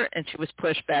water, and she was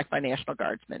pushed back by National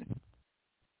Guardsmen.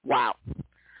 Wow.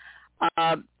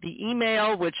 The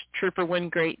email, which Trooper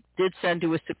Wingate did send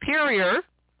to a superior,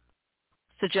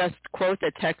 suggests, quote,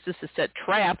 that Texas has set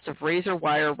traps of razor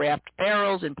wire wrapped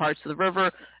barrels in parts of the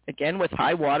river, again, with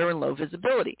high water and low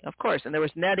visibility, of course, and there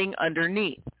was netting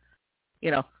underneath.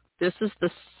 This is the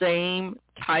same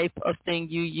type of thing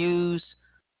you use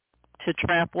to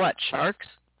trap what? Sharks?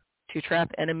 To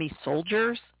trap enemy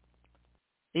soldiers?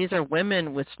 These are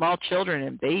women with small children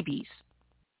and babies.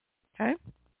 Okay?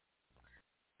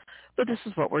 But this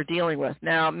is what we're dealing with.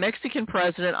 Now, Mexican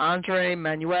President Andrés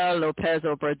Manuel López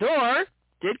Obrador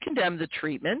did condemn the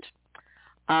treatment,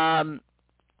 and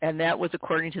that was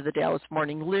according to the Dallas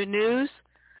Morning News.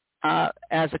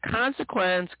 As a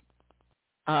consequence,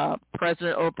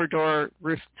 President Obrador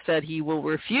said he will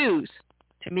refuse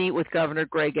to meet with Governor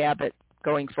Greg Abbott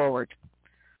going forward.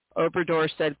 Obrador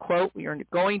said, quote, we are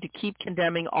going to keep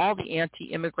condemning all the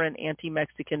anti-immigrant,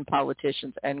 anti-Mexican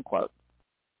politicians, end quote.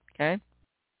 Okay?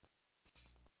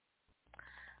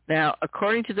 Now,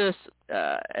 according to this,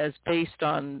 as based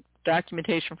on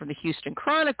documentation from the Houston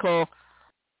Chronicle,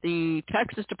 the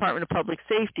Texas Department of Public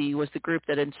Safety was the group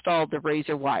that installed the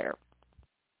razor wire.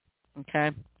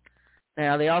 Okay?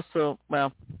 Now, they also,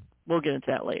 well, we'll get into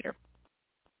that later.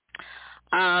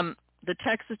 The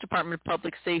Texas Department of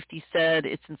Public Safety said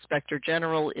its Inspector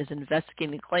General is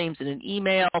investigating claims in an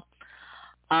email.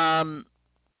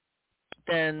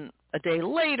 Then a day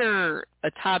later,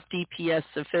 a top DPS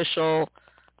official,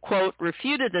 quote,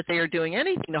 refuted that they are doing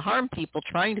anything to harm people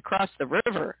trying to cross the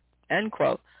river, end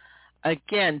quote.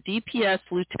 Again, DPS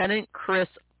Lieutenant Chris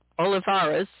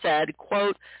Olivares said,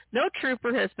 quote, no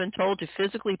trooper has been told to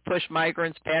physically push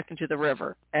migrants back into the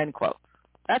river, end quote.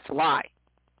 That's a lie.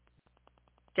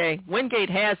 Okay, Wingate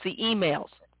has the emails.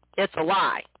 It's a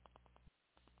lie.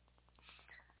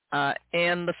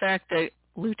 And the fact that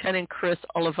Lieutenant Chris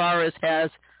Olivares has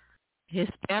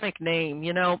Hispanic name,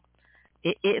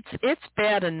 it's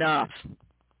bad enough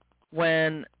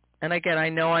when, and again, I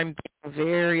know I'm being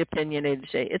very opinionated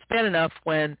today, it's bad enough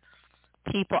when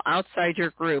people outside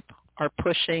your group are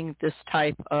pushing this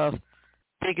type of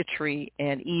bigotry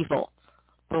and evil.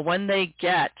 But when they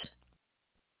get,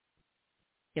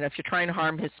 if you're trying to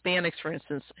harm Hispanics, for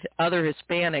instance, other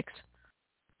Hispanics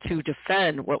to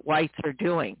defend what whites are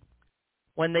doing,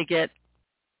 when they get,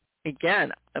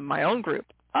 again, in my own group,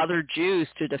 other Jews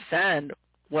to defend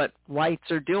what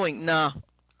whites are doing, no.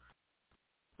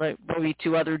 Like maybe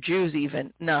to other Jews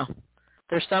even, no.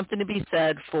 There's something to be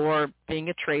said for being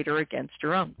a traitor against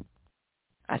your own.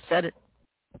 I said it.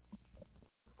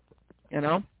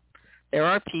 There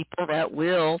are people that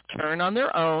will turn on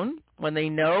their own when they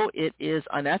know it is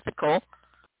unethical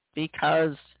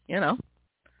because,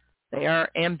 they are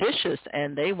ambitious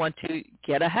and they want to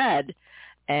get ahead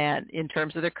and in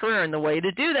terms of their career. And the way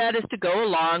to do that is to go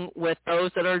along with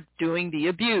those that are doing the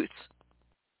abuse.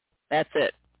 That's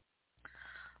it.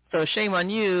 So shame on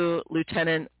you,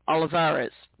 Lieutenant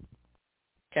Olivares.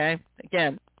 Okay?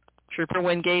 Again, Trooper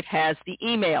Wingate has the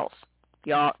emails.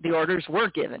 The orders were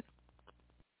given.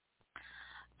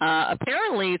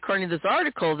 Apparently, according to this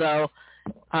article, though,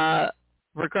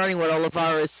 regarding what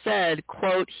Olivares said,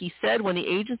 quote, he said when the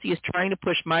agency is trying to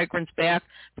push migrants back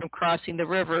from crossing the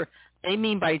river, they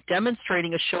mean by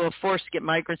demonstrating a show of force to get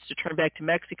migrants to turn back to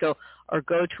Mexico or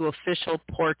go to official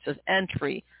ports of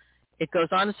entry. It goes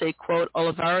on to say, quote,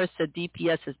 Olivares said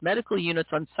DPS has medical units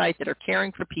on site that are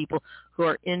caring for people who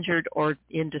are injured or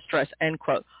in distress, end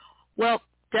quote. Well,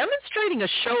 demonstrating a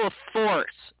show of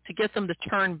force to get them to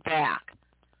turn back,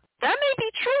 that may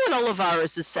be true what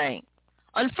Olivares is saying.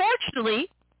 Unfortunately,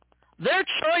 their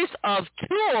choice of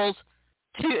tools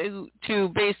to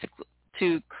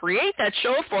create that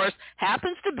show of force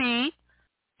happens to be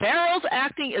barrels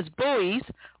acting as buoys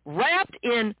wrapped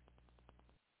in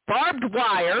barbed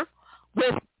wire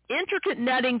with intricate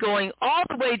netting going all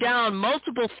the way down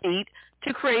multiple feet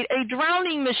to create a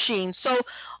drowning machine. So,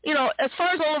 as far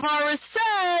as Olivares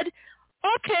said,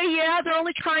 okay, yeah, they're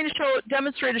only trying to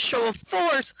demonstrate a show of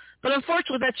force, but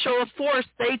unfortunately that show of force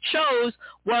they chose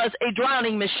was a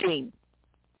drowning machine.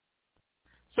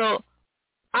 So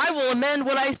I will amend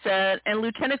what I said, and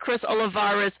Lieutenant Chris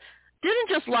Olivares didn't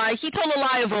just lie, he told a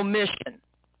lie of omission,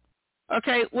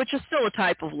 okay, which is still a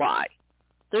type of lie.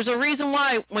 There's a reason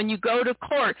why when you go to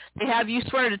court, they have you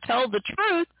swear to tell the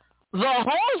truth, the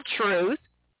whole truth,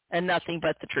 and nothing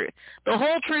but the truth. The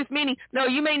whole truth meaning, no,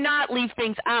 you may not leave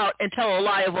things out and tell a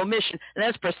lie of omission, and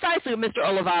that's precisely what Mr.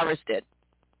 Olivares did.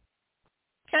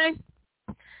 Okay?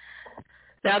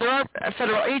 Now, there are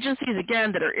federal agencies,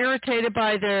 again, that are irritated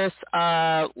by this.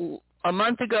 A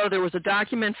month ago, there was a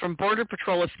document from Border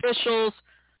Patrol officials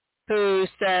who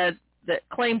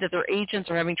claimed that their agents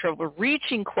are having trouble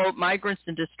reaching, quote, migrants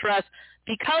in distress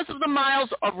because of the miles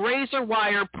of razor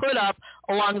wire put up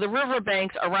along the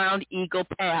riverbanks around Eagle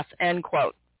Pass, end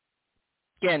quote.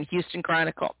 Again, Houston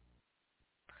Chronicle.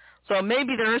 So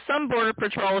maybe there are some Border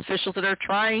Patrol officials that are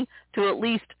trying to at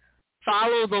least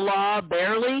follow the law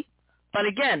barely. But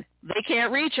again, they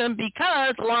can't reach them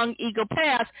because along Eagle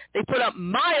Pass, they put up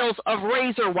miles of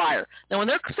razor wire. Now, when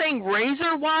they're saying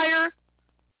razor wire,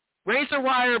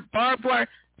 barbed wire,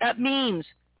 that means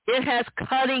it has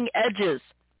cutting edges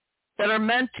that are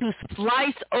meant to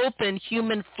slice open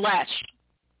human flesh.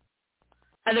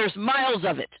 And there's miles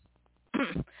of it.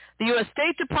 The U.S.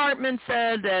 State Department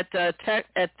said that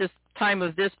at this time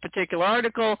of this particular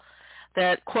article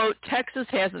that, quote, Texas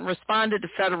hasn't responded to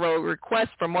federal requests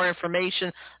for more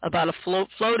information about a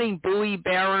floating buoy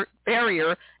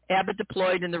barrier Abbott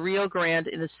deployed in the Rio Grande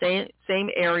in the same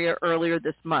area earlier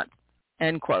this month,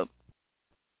 end quote.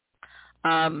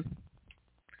 And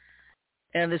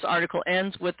this article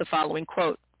ends with the following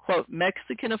quote,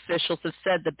 Mexican officials have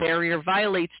said the barrier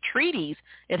violates treaties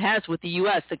it has with the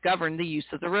U.S. that govern the use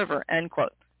of the river, end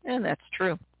quote. And that's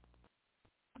true.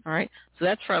 All right, so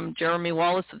that's from Jeremy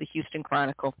Wallace of the Houston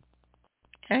Chronicle.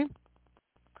 Okay,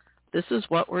 this is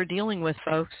what we're dealing with,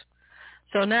 folks.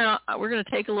 So now we're going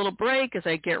to take a little break as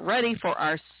I get ready for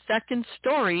our second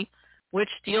story, which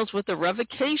deals with the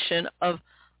revocation of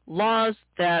laws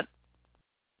that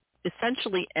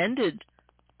essentially ended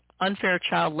unfair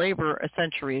child labor a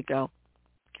century ago.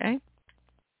 Okay?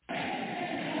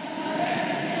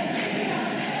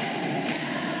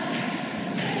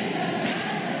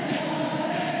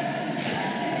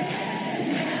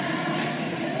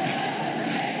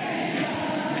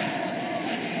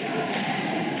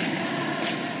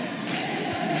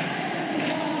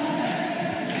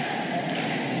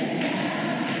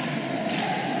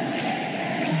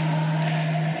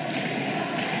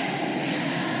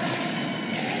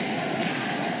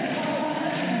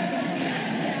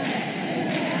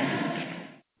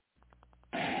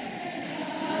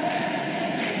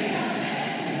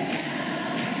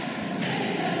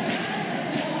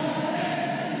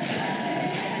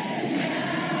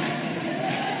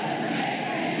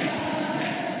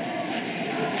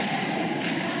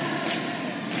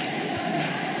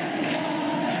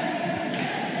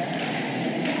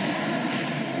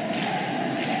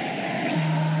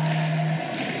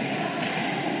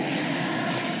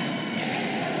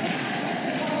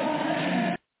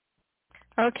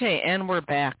 Okay, and we're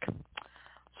back.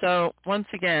 So once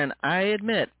again, I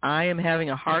admit I am having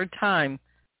a hard time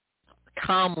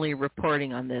calmly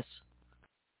reporting on this.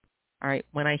 All right,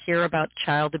 when I hear about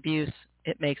child abuse,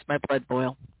 it makes my blood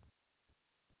boil.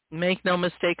 Make no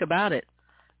mistake about it.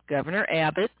 Governor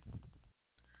Abbott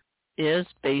is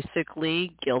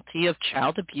basically guilty of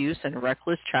child abuse and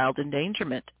reckless child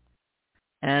endangerment.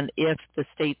 And if the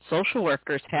state social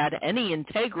workers had any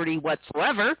integrity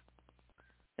whatsoever,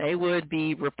 they would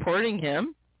be reporting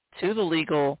him to the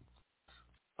legal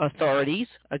authorities.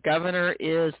 A governor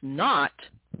is not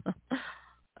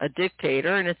a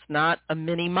dictator, and it's not a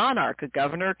mini monarch. A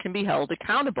governor can be held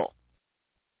accountable,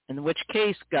 in which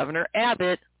case Governor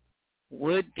Abbott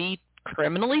would be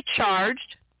criminally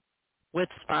charged with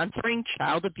sponsoring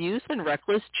child abuse and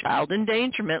reckless child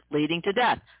endangerment leading to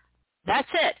death. That's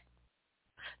it.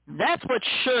 That's what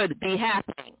should be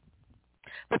happening.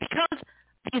 But because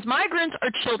these migrants are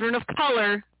children of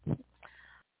color,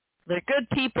 the good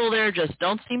people there just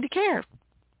don't seem to care.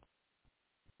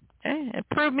 Okay? And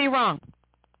prove me wrong.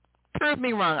 Prove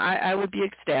me wrong. I would be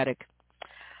ecstatic.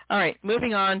 All right,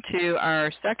 moving on to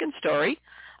our second story.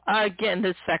 Again,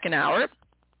 this second hour.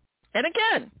 And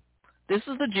again, this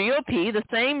is the GOP, the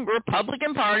same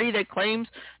Republican Party that claims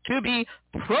to be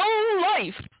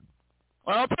pro-life.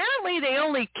 Well, apparently they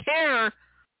only care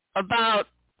about,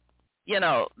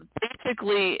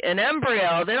 basically an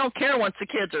embryo. They don't care once the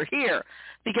kids are here.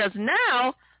 Because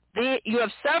now you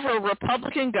have several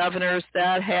Republican governors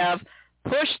that have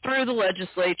pushed through the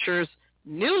legislature's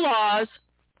new laws,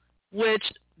 which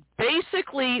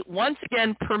basically, once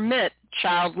again, permit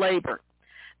child labor.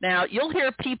 Now, you'll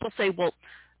hear people say, well,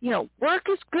 work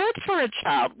is good for a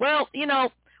child. Well, we're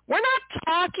not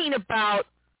talking about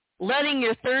letting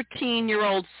your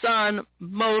 13-year-old son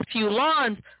mow a few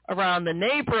lawns around the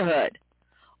neighborhood,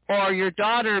 or your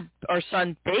daughter or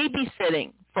son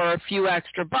babysitting for a few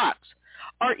extra bucks,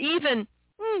 or even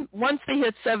once they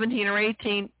hit 17 or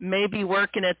 18, maybe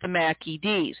working at the Mackie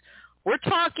D's. We're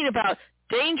talking about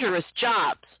dangerous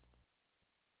jobs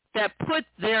that put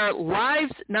their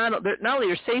lives, not only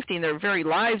their safety and their very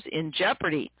lives in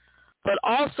jeopardy, but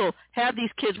also have these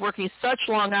kids working such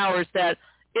long hours that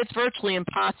it's virtually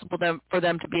impossible for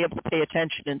them to be able to pay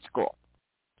attention in school.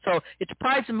 So it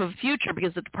deprives them of a future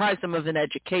because it deprives them of an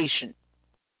education.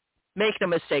 Make no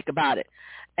mistake about it.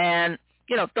 And,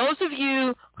 those of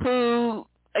you who,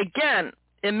 again,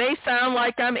 it may sound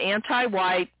like I'm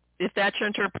anti-white. If that's your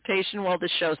interpretation, well,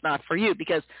 this show's not for you,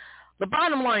 because the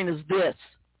bottom line is this.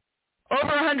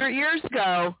 Over 100 years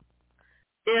ago,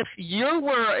 if you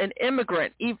were an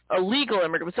immigrant, a legal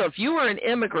immigrant, so if you were an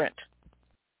immigrant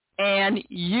and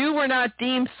you were not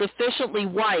deemed sufficiently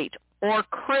white or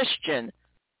Christian,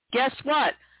 guess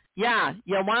what? Yeah,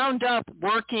 you wound up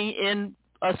working in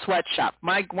a sweatshop.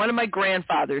 One of my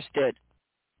grandfathers did.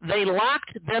 They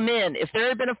locked them in. If there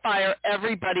had been a fire,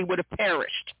 everybody would have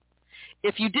perished.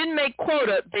 If you didn't make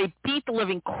quota, they beat the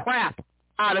living crap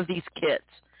out of these kids.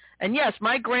 And yes,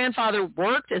 my grandfather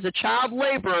worked as a child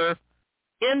laborer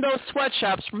in those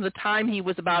sweatshops from the time he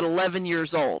was about 11 years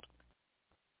old.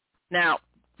 Now,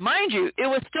 mind you, it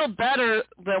was still better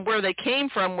than where they came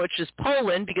from, which is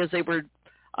Poland, because they were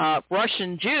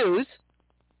Russian Jews,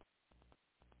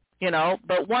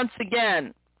 but once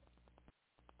again,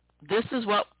 this is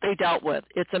what they dealt with.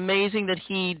 It's amazing that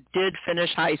he did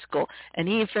finish high school, and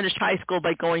he finished high school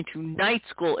by going to night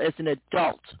school as an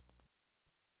adult.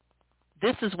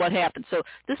 This is what happened. So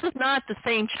this is not the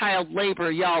same child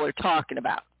labor y'all are talking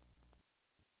about.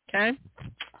 Okay?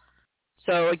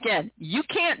 So again, you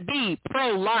can't be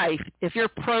pro-life if you're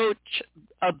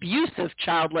pro-abusive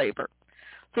child labor.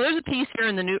 So there's a piece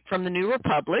here from the New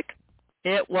Republic.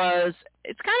 It's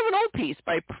kind of an old piece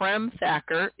by Prem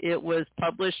Thacker. It was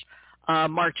published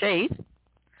March 8th.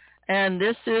 And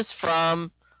this is from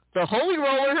the Holy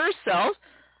Roller herself,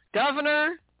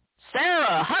 Governor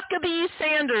Sarah Huckabee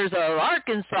Sanders of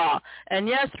Arkansas. And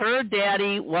yes, her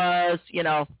daddy was,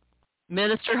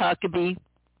 Minister Huckabee,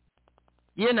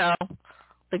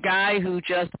 the guy who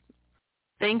just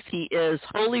thinks he is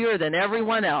holier than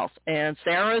everyone else. And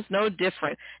Sarah's no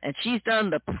different. And she's done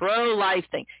the pro-life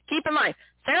thing. Keep in mind,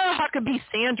 Sarah Huckabee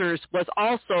Sanders was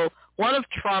also one of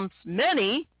Trump's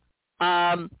many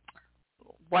White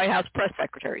House press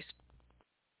secretaries.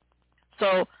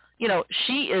 So,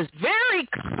 she is very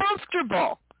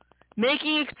comfortable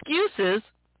making excuses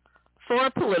for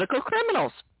political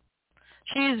criminals.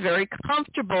 She is very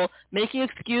comfortable making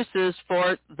excuses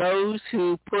for those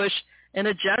who push an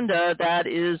agenda that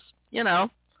is,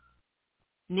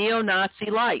 neo-Nazi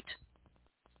light.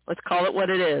 Let's call it what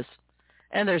it is.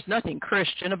 And there's nothing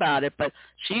Christian about it, but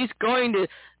she's going to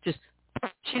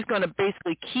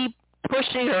basically keep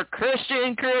pushing her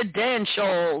Christian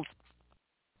credentials.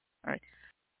 All right.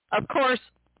 Of course,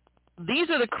 these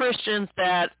are the Christians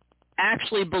that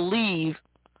actually believe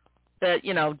that,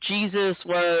 Jesus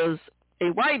was a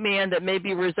white man that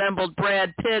maybe resembled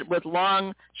Brad Pitt with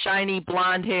long, shiny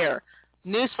blonde hair.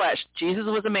 Newsflash, Jesus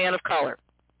was a man of color.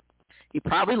 He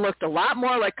probably looked a lot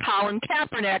more like Colin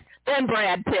Kaepernick than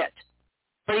Brad Pitt.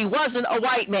 But he wasn't a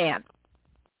white man.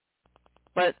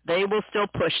 But they will still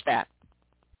push that.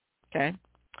 Okay?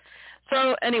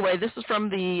 So anyway, this is from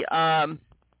the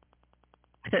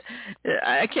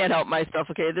I can't help myself,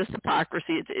 okay? This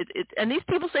hypocrisy. And these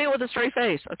people say it with a straight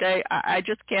face, okay? I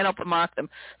just can't help but mock them.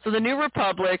 So the New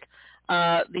Republic,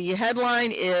 the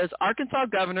headline is, Arkansas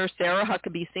Governor Sarah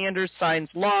Huckabee Sanders signs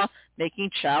law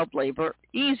making child labor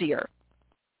easier.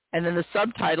 And then the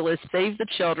subtitle is Save the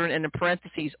Children, and in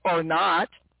parentheses, or not.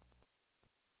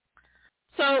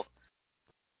 So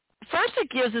first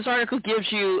this article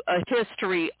gives you a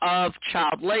history of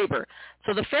child labor.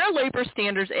 So the Fair Labor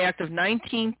Standards Act of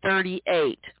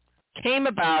 1938 came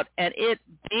about, and it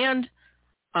banned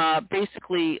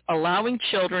basically allowing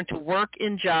children to work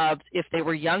in jobs if they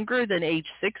were younger than age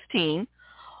 16.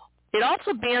 It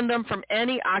also banned them from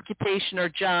any occupation or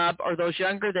job, or those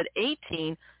younger than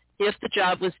 18, if the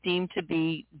job was deemed to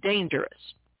be dangerous.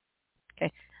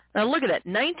 Okay. Now look at that,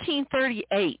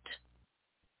 1938.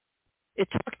 It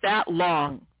took that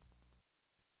long.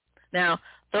 Now,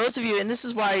 those of you, and this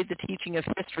is why the teaching of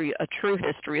history, a true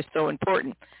history, is so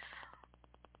important.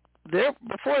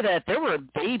 Before that, there were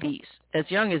babies as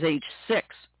young as age 6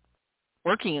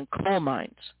 working in coal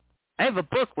mines. I have a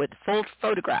book with full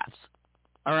photographs,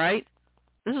 all right?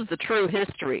 This is the true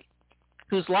history,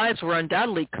 whose lives were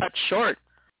undoubtedly cut short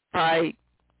by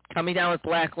coming down with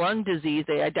black lung disease.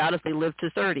 I doubt if they lived to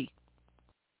 30.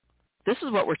 This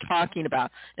is what we're talking about.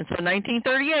 And so in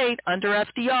 1938, under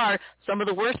FDR, some of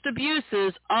the worst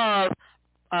abuses of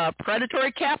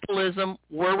predatory capitalism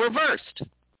were reversed.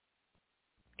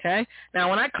 Okay? Now,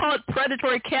 when I call it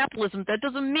predatory capitalism, that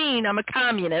doesn't mean I'm a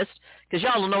communist, because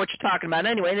y'all don't know what you're talking about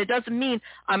anyway, and it doesn't mean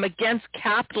I'm against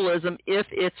capitalism if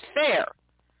it's fair.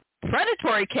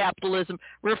 Predatory capitalism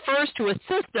refers to a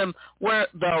system where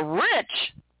the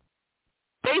rich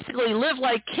basically live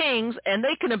like kings and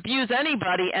they can abuse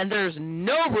anybody and there's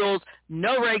no rules,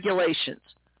 no regulations.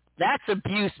 That's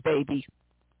abuse, baby.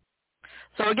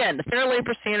 So again, the Fair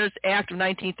Labor Standards Act of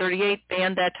 1938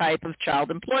 banned that type of child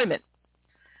employment.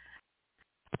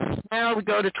 Now we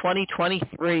go to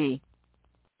 2023.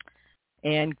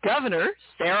 And Governor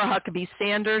Sarah Huckabee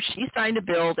Sanders, she signed a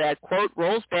bill that, quote,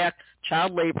 rolls back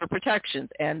child labor protections.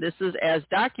 And this is as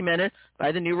documented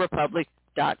by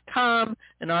thenewrepublic.com,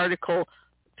 an article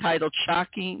titled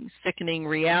Shocking, Sickening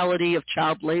Reality of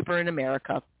Child Labor in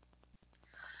America.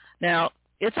 Now,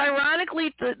 it's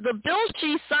ironically, the bill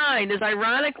she signed is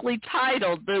ironically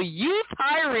titled the Youth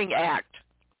Hiring Act.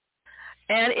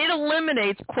 And it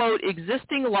eliminates, quote,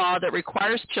 existing law that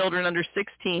requires children under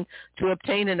 16 to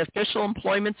obtain an official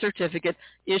employment certificate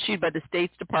issued by the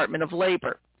state's Department of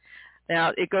Labor.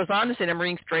 Now, it goes on to say, and I'm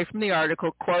reading straight from the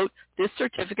article, quote, this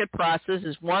certificate process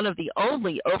is one of the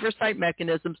only oversight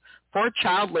mechanisms for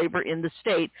child labor in the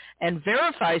state and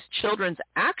verifies children's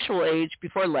actual age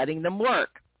before letting them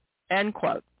work, end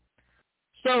quote.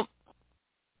 So,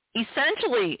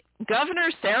 essentially, Governor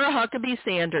Sarah Huckabee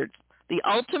Sanders, the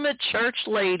ultimate church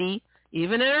lady,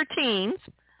 even in her teens,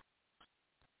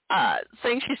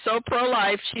 saying she's so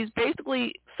pro-life, she's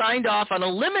basically signed off on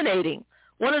eliminating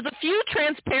one of the few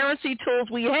transparency tools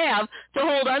we have to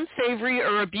hold unsavory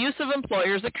or abusive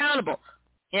employers accountable.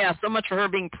 Yeah, so much for her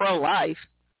being pro-life.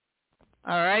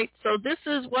 All right, so this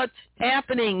is what's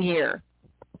happening here.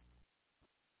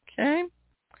 Okay?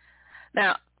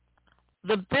 Now,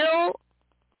 the bill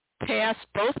passed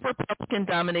both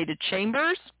Republican-dominated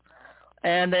chambers,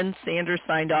 and then Sanders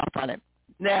signed off on it.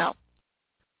 Now,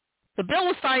 the bill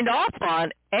was signed off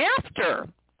on after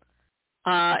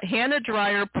Hannah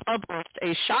Dreier published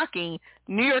a shocking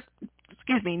New York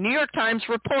Times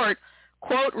report,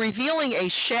 quote, revealing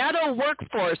a shadow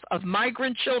workforce of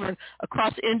migrant children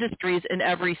across industries in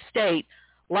every state,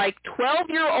 like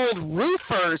 12-year-old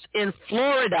roofers in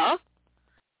Florida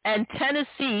and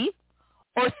Tennessee,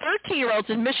 or 13-year-olds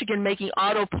in Michigan making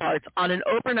auto parts on an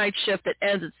overnight shift that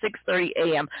ends at 6:30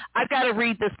 a.m. I've got to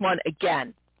read this one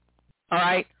again. All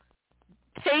right?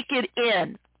 Take it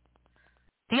in.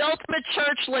 The ultimate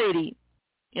church lady,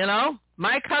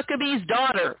 Mike Huckabee's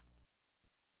daughter,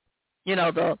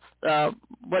 the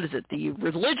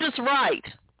religious right.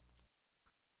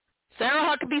 Sarah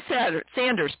Huckabee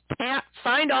Sanders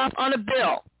signed off on a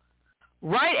bill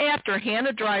right after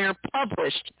Hannah Dreier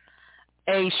published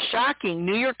a shocking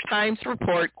New York Times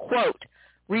report, quote,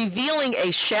 revealing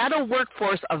a shadow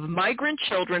workforce of migrant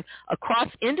children across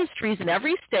industries in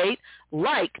every state,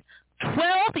 like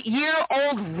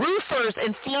 12-year-old roofers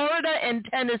in Florida and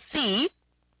Tennessee,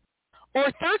 or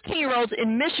 13-year-olds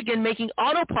in Michigan making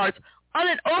auto parts on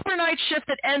an overnight shift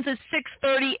that ends at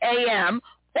 6:30 a.m.,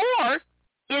 or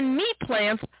in meat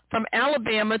plants from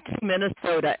Alabama to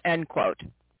Minnesota, end quote.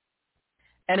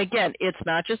 And again, it's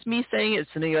not just me saying it,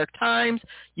 it's the New York Times.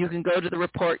 You can go to the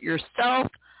report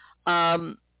yourself,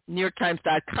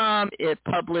 NewYorkTimes.com. It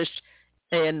published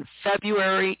in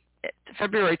February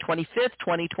 25th,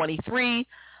 2023.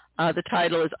 The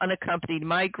title is Unaccompanied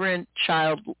Migrant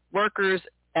Child Workers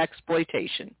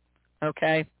Exploitation.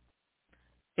 Okay?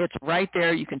 It's right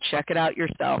there. You can check it out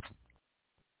yourself.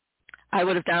 I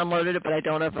would have downloaded it, but I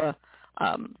don't have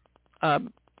a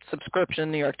subscription in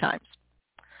the New York Times.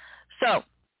 So,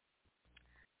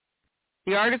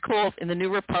 the article in the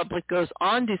New Republic goes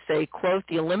on to say, quote,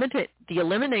 the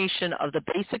elimination of the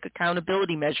basic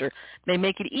accountability measure may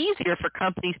make it easier for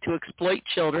companies to exploit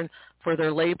children for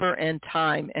their labor and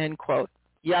time, end quote.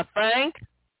 You think?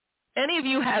 Any of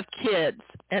you have kids,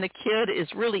 and a kid is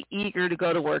really eager to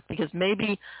go to work because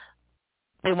maybe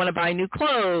they want to buy new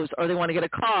clothes or they want to get a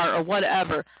car or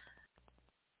whatever.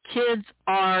 Kids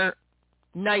are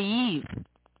naive,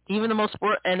 even the most,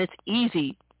 and it's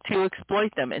easy to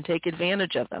exploit them and take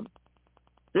advantage of them.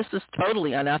 This is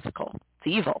totally unethical. It's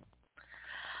evil.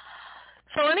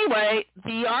 So anyway,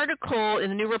 the article in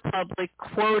the New Republic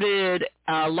quoted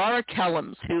Laura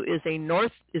Kellums, who is a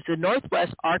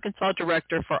Northwest Arkansas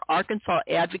director for Arkansas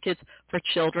Advocates for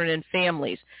Children and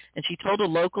Families, and she told a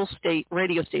local state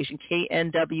radio station,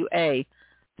 KNWA,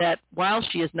 that while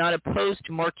she is not opposed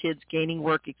to more kids gaining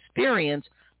work experience,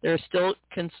 there is still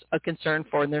a concern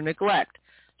for their neglect.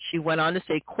 She went on to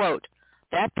say, quote,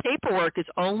 "That paperwork is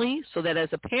only so that as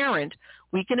a parent,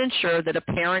 we can ensure that a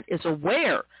parent is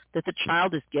aware that the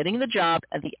child is getting the job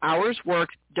and the hours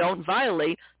worked don't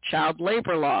violate child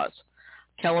labor laws."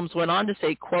 Kellums went on to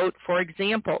say, quote, "For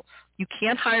example, you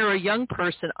can't hire a young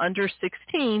person under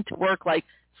 16 to work like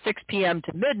 6 p.m.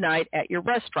 to midnight at your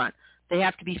restaurant. They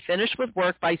have to be finished with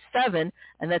work by 7,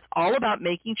 and that's all about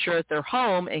making sure that they're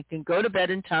home and can go to bed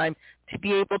in time to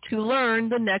be able to learn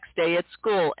the next day at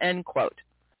school," end quote.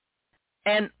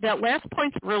 And that last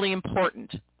point's really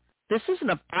important. This isn't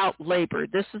about labor.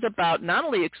 This is about not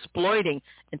only exploiting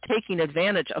and taking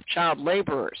advantage of child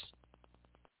laborers,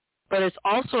 but it's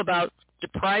also about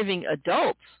depriving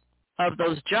adults of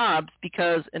those jobs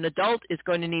because an adult is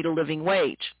going to need a living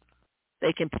wage.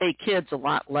 They can pay kids a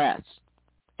lot less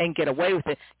and get away with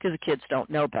it because the kids don't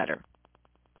know better.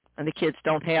 And the kids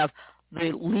don't have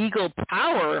the legal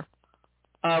power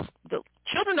of the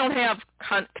children don't have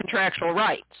contractual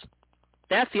rights.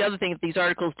 That's the other thing that these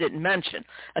articles didn't mention.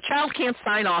 A child can't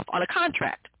sign off on a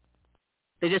contract.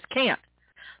 They just can't.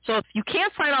 So if you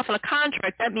can't sign off on a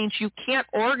contract, that means you can't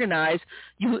organize,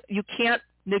 you can't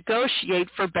negotiate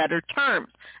for better terms.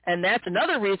 And that's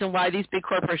another reason why these big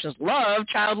corporations love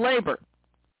child labor.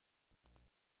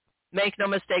 Make no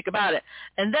mistake about it.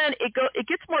 And then it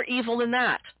gets more evil than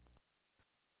that.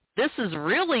 This is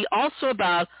really also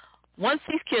about once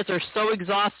these kids are so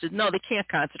exhausted, no, they can't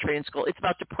concentrate in school. It's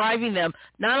about depriving them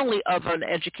not only of an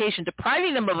education,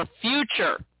 depriving them of a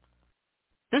future.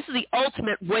 This is the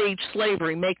ultimate wage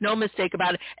slavery, make no mistake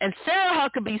about it. And Sarah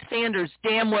Huckabee Sanders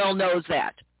damn well knows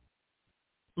that.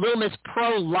 Little Miss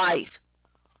Pro-Life.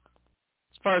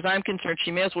 As far as I'm concerned,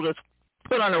 she may as well just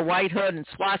put on her white hood and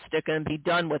swastika and be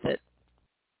done with it.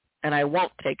 And I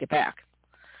won't take it back.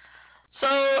 So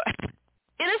it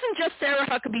isn't just Sarah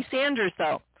Huckabee Sanders,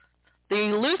 though.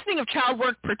 The loosening of child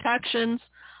work protections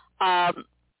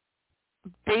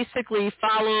basically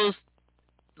follows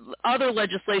other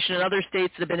legislation in other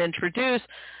states that have been introduced,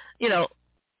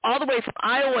 all the way from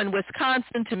Iowa and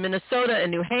Wisconsin to Minnesota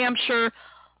and New Hampshire.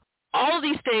 All of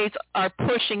these states are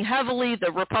pushing heavily,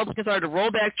 the Republicans are, to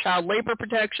roll back child labor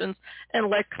protections and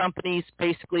let companies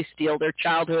basically steal their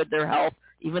childhood, their health,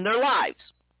 even their lives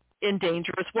in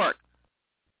dangerous work.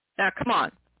 Now, come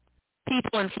on.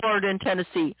 People in Florida and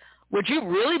Tennessee, would you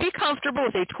really be comfortable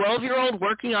with a 12-year-old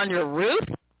working on your roof?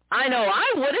 I know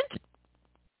I wouldn't.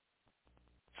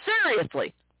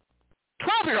 Seriously.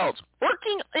 12-year-olds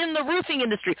working in the roofing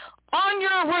industry on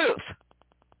your roof.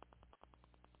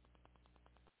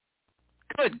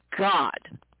 Good God.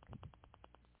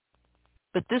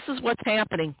 But this is what's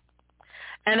happening.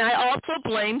 And I also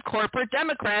blame corporate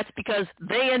Democrats because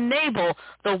they enable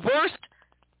the worst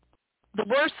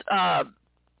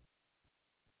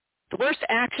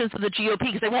actions of the GOP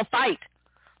because they won't fight.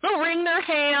 They'll wring their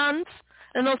hands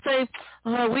and they'll say,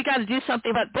 "Oh, we got to do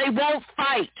something," but they won't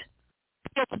fight.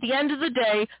 Because at the end of the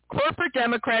day, corporate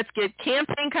Democrats get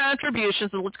campaign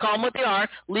contributions, and let's call them what they are,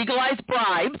 legalized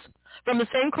bribes, from the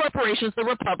same corporations the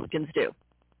Republicans do.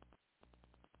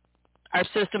 Our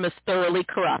system is thoroughly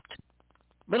corrupt.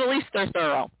 But at least they're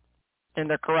thorough in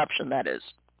their corruption, that is.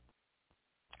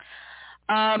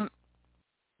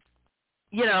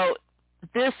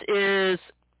 This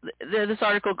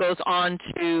article goes on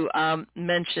to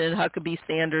mention Huckabee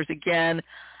Sanders again.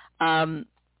 I'm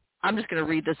just going to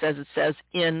read this as it says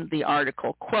in the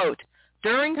article. Quote,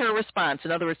 during her response,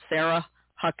 in other words, Sarah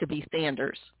Huckabee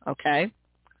Sanders, okay,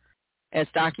 as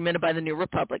documented by the New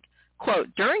Republic, quote,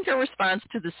 during her response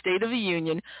to the State of the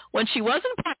Union, when she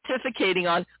wasn't pontificating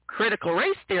on critical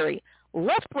race theory,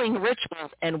 left-wing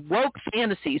rituals, and woke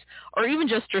fantasies, or even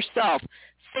just herself,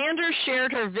 Sanders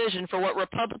shared her vision for what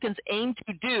Republicans aim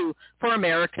to do for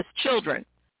America's children.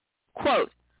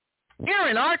 Quote, here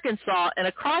in Arkansas and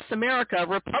across America,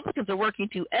 Republicans are working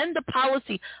to end the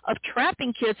policy of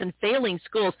trapping kids in failing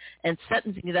schools and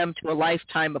sentencing them to a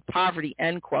lifetime of poverty,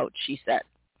 end quote, she said.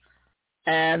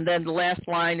 And then the last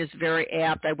line is very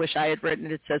apt. I wish I had written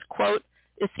it. It says, quote,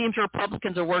 "It seems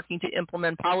Republicans are working to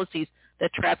implement policies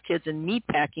that trap kids in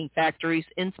meatpacking factories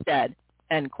instead,"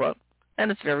 end quote.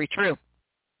 And it's very true.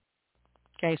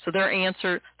 Okay, so their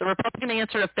answer, the Republican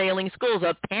answer to failing schools,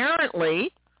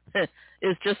 apparently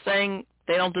is just saying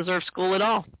they don't deserve school at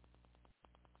all.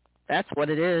 That's what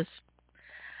it is.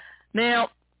 Now,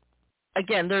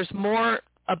 again, there's more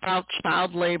about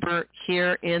child labor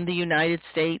here in the United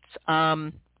States.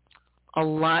 A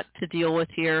lot to deal with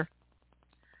here.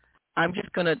 I'm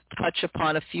just going to touch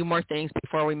upon a few more things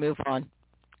before we move on.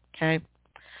 Okay?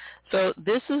 So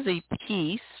this is a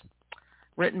piece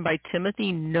written by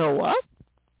Timothy Noah.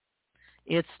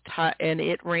 And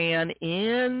it ran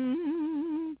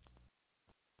in,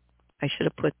 I should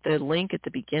have put the link at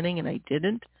the beginning, and I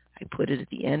didn't. I put it at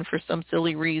the end for some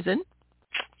silly reason.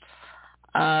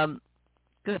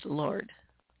 Good Lord.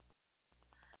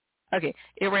 Okay,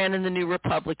 it ran in the New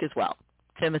Republic as well.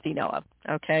 Timothy Noah.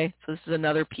 Okay, so this is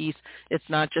another piece. It's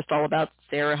not just all about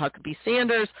Sarah Huckabee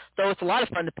Sanders, though it's a lot of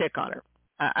fun to pick on her.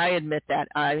 I admit that.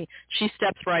 She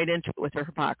steps right into it with her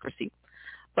hypocrisy.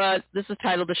 But this is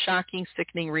titled "The Shocking,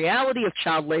 Sickening Reality of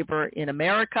Child Labor in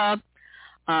America."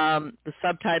 The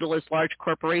subtitle is "Large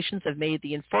Corporations Have Made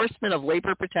the Enforcement of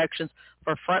Labor Protections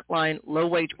for Frontline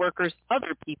Low-Wage Workers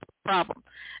Other People's Problem."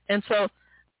 And so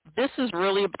this is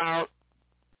really about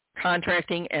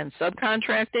contracting and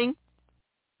subcontracting.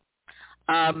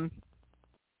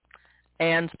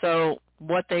 And so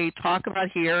what they talk about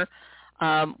here,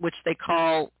 which they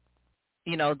call,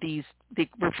 they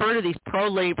refer to these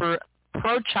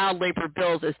pro-child labor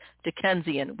bills as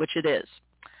Dickensian, which it is.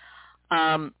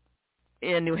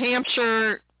 In New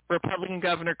Hampshire, Republican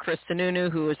Governor Chris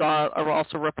Sununu, who is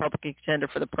also a Republican contender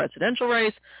for the presidential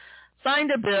race,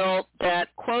 signed a bill that,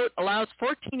 quote, allows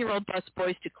 14-year-old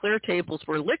busboys to clear tables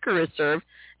where liquor is served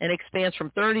and expands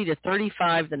from 30 to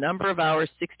 35 the number of hours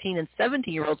 16 and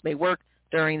 17-year-olds may work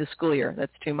during the school year.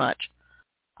 That's too much.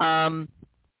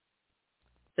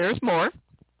 There's more.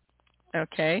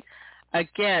 Okay.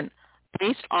 Again,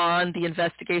 based on the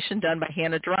investigation done by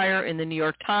Hannah Dreier in the New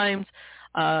York Times,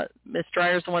 Ms.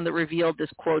 Dreier is the one that revealed this,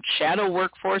 quote, shadow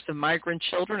workforce of migrant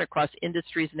children across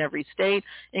industries in every state,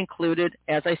 included,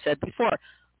 as I said before,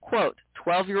 quote,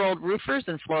 12-year-old roofers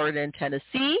in Florida and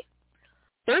Tennessee,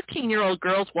 13-year-old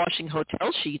girls washing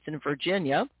hotel sheets in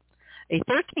Virginia, a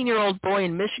 13-year-old boy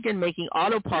in Michigan making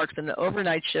auto parts in an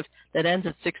overnight shift that ends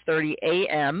at 6:30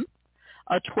 a.m.,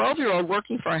 a 12-year-old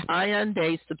working for a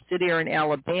Hyundai subsidiary in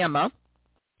Alabama.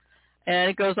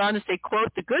 And it goes on to say,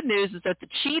 quote, the good news is that the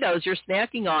Cheetos you're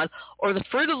snacking on or the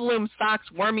Fruit of the Loom socks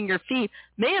warming your feet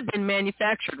may have been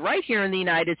manufactured right here in the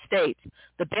United States.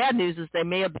 The bad news is they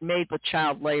may have been made with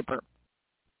child labor.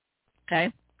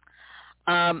 Okay?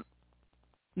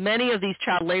 Many of these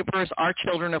child laborers are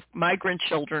migrant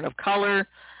children of color,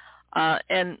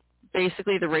 and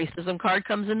basically the racism card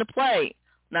comes into play.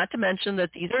 Not to mention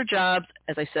that these are jobs,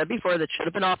 as I said before, that should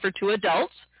have been offered to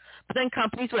adults, but then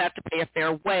companies would have to pay a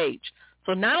fair wage.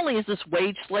 So not only is this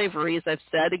wage slavery, as I've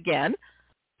said again,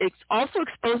 it also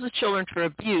exposes children to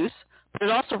abuse, but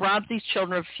it also robs these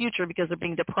children of a future because they're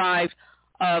being deprived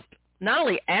of not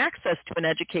only access to an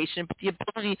education, but the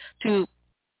ability to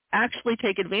actually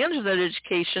take advantage of that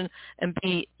education and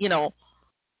be,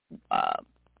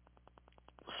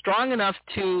 strong enough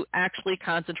to actually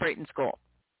concentrate in school.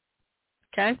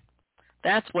 Okay?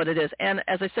 That's what it is. And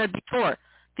as I said before,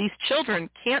 these children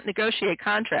can't negotiate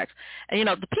contracts. And,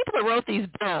 the people that wrote these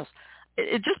bills,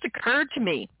 it just occurred to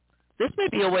me, this may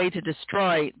be a way to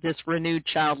destroy this renewed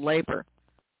child labor.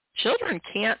 Children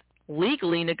can't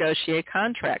legally negotiate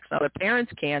contracts. Now, their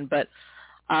parents can, but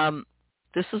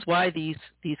this is why these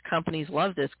companies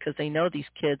love this, because they know these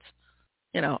kids,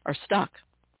 are stuck.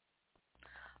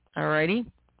 All righty.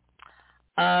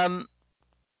 Now,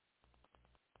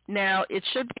 it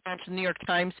should be mentioned in the New York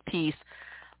Times piece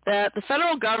that the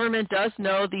federal government does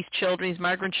know these children, these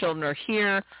migrant children are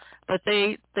here, but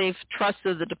they've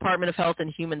trusted the Department of Health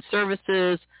and Human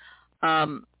Services,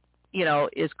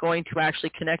 is going to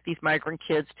actually connect these migrant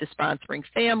kids to sponsoring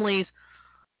families.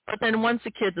 But then once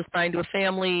the kid's assigned to a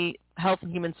family, Health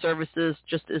and Human Services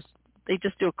they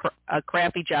just do a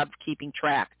crappy job of keeping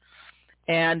track.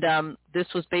 And this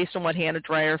was based on what Hannah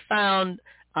Dreier found,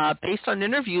 based on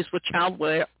interviews with child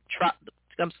welfare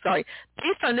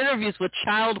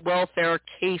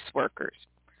caseworkers.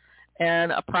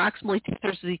 And approximately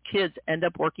 2/3 of these kids end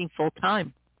up working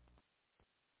full-time.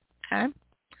 Okay?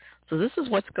 So this is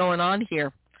what's going on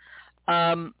here.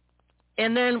 And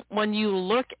then when you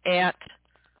look at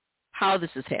how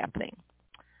this is happening,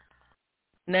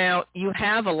 now you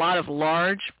have a lot of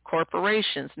large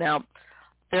corporations. Now,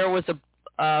 there was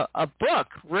a book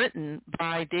written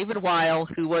by David Weil,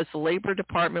 who was the Labor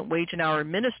Department Wage and Hour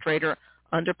Administrator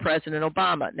under President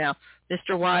Obama. Now,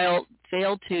 Mr. Weil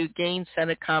failed to gain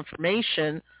Senate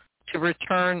confirmation to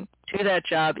return to that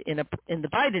job in the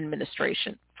Biden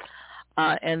administration.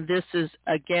 And this is,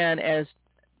 again, as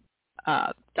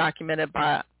documented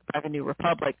by the New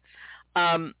Republic.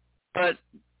 But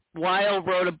Weil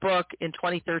wrote a book in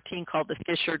 2013 called The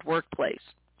Fissured Workplace.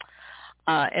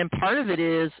 And part of it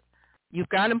is you've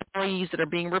got employees that are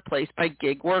being replaced by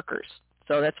gig workers.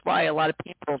 So that's why a lot of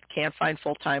people can't find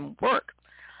full-time work.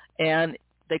 And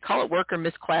they call it worker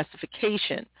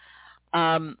misclassification.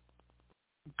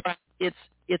 But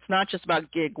it's not just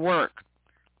about gig work.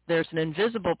 There's an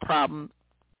invisible problem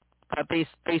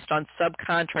based on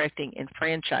subcontracting and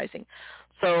franchising.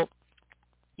 So,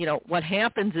 what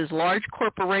happens is large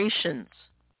corporations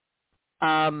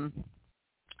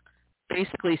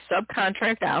basically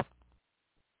subcontract out,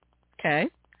 okay?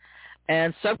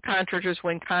 And subcontractors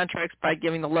win contracts by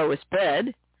giving the lowest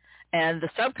bid, and the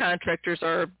subcontractors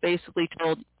are basically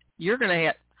told, you're going to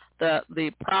have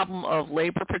the problem of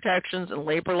labor protections and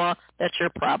labor law, that's your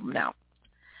problem now.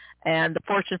 And the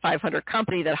Fortune 500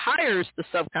 company that hires the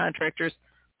subcontractors,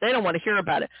 they don't want to hear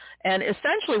about it. And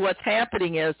essentially what's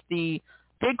happening is the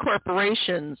big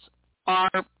corporations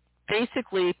are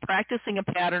basically practicing a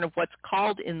pattern of what's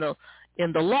called in the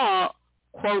law,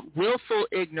 quote, willful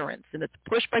ignorance. And it's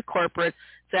pushed by corporate.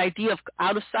 It's the idea of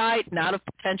out of sight and out of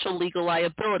potential legal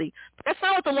liability. But that's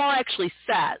not what the law actually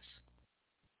says.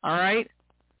 All right?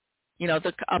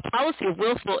 A policy of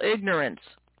willful ignorance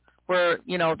where,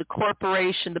 the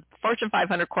corporation, the Fortune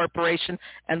 500 corporation,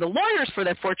 and the lawyers for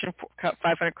that Fortune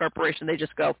 500 corporation, they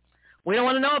just go, we don't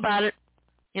want to know about it.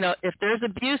 If there's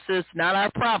abuse, it's not our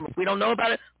problem. If we don't know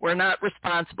about it, we're not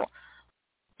responsible.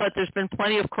 But there's been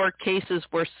plenty of court cases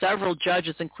where several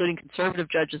judges, including conservative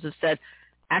judges, have said,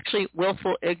 actually,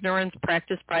 willful ignorance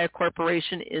practiced by a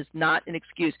corporation is not an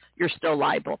excuse. You're still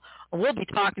liable. And we'll be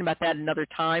talking about that another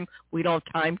time. We don't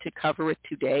have time to cover it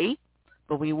today,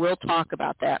 but we will talk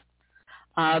about that.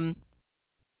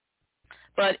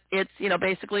 But it's,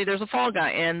 basically there's a fall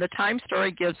guy, and the Time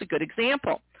story gives a good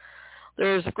example.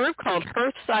 There's a group called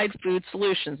Hearthside Food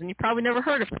Solutions, and you probably never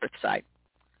heard of Hearthside.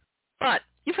 But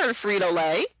you've heard of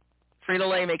Frito-Lay.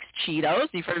 Frito-Lay makes Cheetos.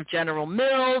 You've heard of General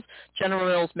Mills. General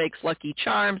Mills makes Lucky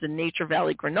Charms and Nature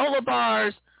Valley granola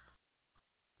bars.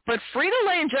 But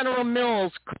Frito-Lay and General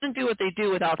Mills couldn't do what they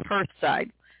do without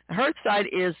Hearthside. Hearthside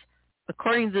is,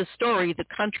 according to this story, the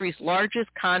country's largest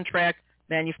contract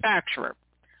manufacturer.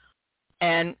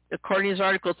 And according to this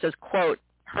article, it says, quote,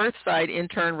 Hearthside in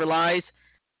turn relies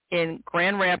in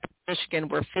Grand Rapids, Michigan,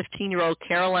 where 15-year-old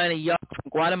Carolina Yuck from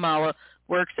Guatemala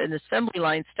works at an assembly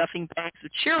line stuffing bags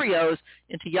of Cheerios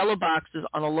into yellow boxes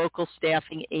on a local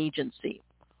staffing agency.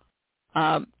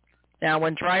 Now,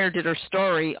 when Dreyer did her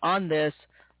story on this,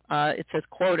 it says,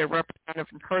 quote, a representative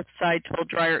from Hearthside told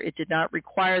Dreyer it did not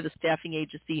require the staffing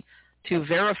agency to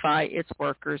verify its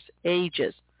workers'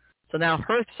 ages. So now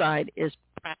Hearthside is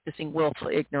practicing willful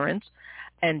ignorance,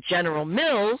 and General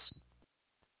Mills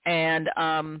and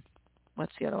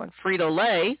what's the other one?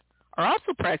 Frito-Lay are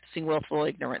also practicing willful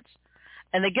ignorance.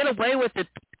 And they get away with it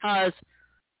because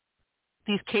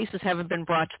these cases haven't been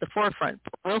brought to the forefront.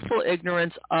 Willful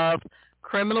ignorance of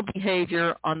criminal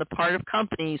behavior on the part of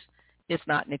companies is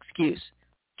not an excuse.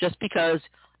 Just because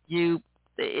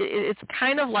it's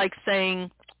kind of like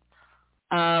saying,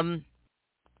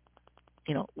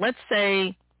 let's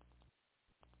say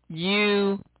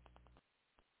you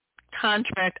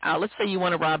contract out, let's say you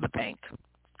want to rob a bank,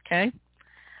 okay?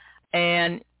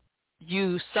 And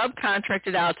you subcontract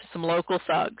it out to some local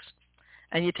thugs,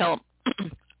 and you tell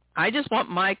them, I just want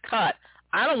my cut.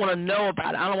 I don't want to know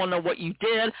about it. I don't want to know what you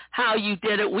did, how you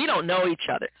did it. We don't know each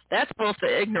other. That's willful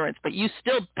ignorance, but you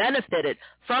still benefited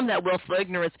from that willful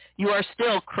ignorance. You are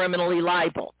still criminally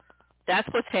liable. That's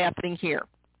what's happening here.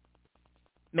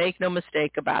 Make no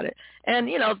mistake about it. And,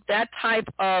 that type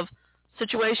of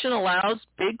situation allows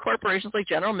big corporations like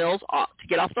General Mills to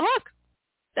get off the hook.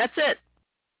 That's it.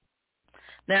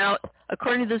 Now,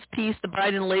 according to this piece, the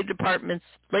Biden Labor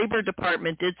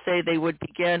Department did say they would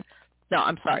begin. No,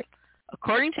 I'm sorry.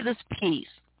 According to this piece,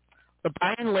 the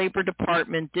Biden Labor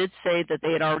Department did say that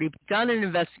they had already begun an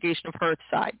investigation of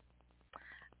Hearthside.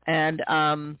 And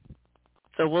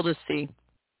so we'll just see.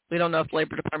 We don't know if the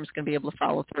Labor Department's going to be able to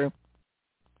follow through.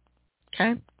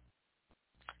 Okay?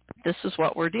 This is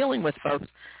what we're dealing with, folks.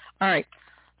 All right.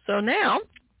 So now,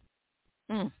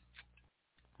 a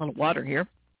little water here.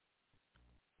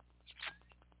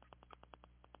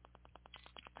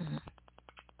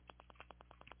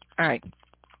 All right.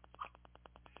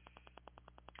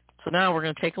 So now we're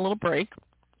going to take a little break.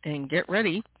 and get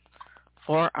ready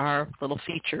for our little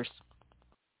features.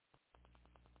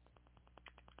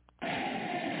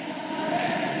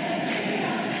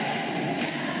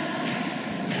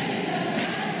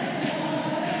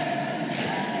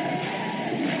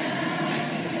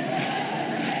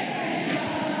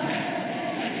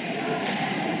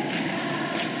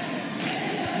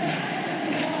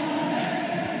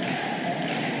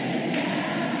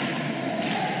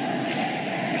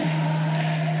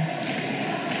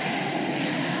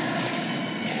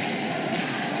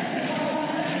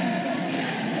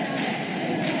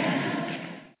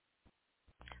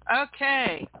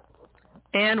 Okay,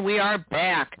 and we are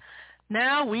back.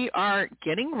 Now we are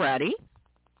getting ready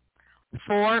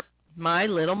for My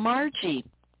Little Margie.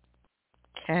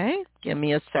 Okay, give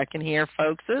me a second here,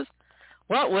 folks.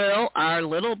 What will our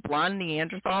little blonde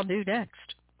Neanderthal do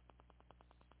next?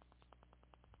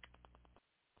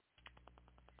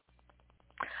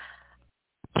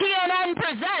 PNN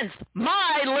presents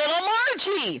My Little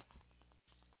Margie.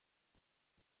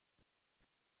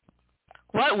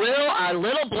 What will our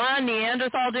little blonde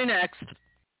Neanderthal do next?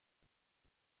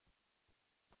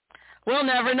 We'll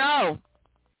never know.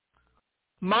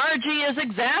 Margie is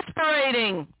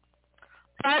exasperating,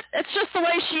 but it's just the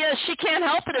way she is. She can't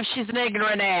help it if she's an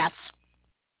ignorant ass.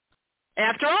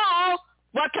 After all,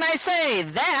 what can I say?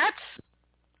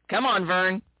 Come on,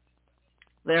 Vern.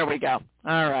 There we go.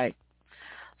 All right.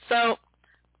 So,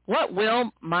 what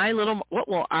will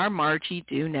our Margie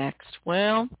do next?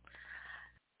 Well,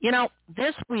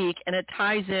 this week, and it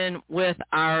ties in with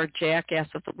our Jackass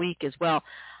of the Week as well,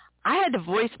 I had to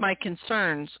voice my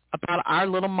concerns about our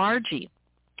little Margie.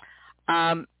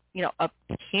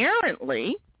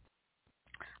 Apparently,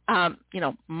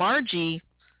 Margie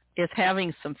is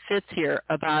having some fits here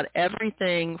about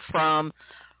everything from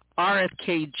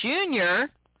RFK Jr.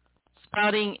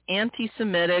 spouting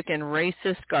anti-Semitic and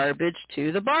racist garbage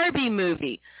to the Barbie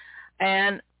movie.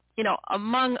 And,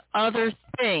 among other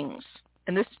things,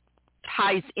 and this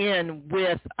ties in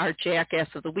with our Jackass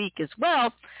of the Week as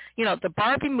well, the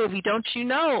Barbie movie, don't you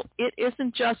know, it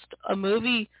isn't just a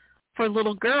movie for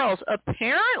little girls.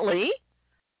 Apparently,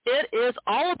 it is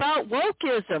all about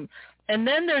wokeism. And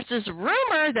then there's this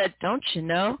rumor that, don't you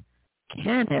know,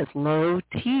 Ken has low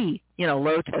T,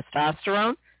 low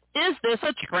testosterone. Is this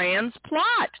a trans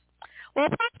plot? Well,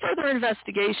 upon further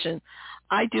investigation,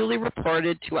 I duly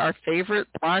reported to our favorite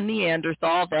blonde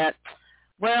Neanderthal that,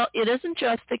 well, it isn't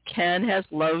just that Ken has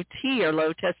low T or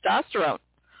low testosterone.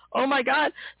 Oh, my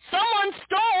God, someone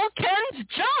stole Ken's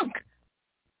junk.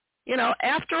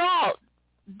 After all,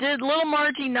 did little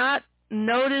Margie not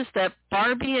notice that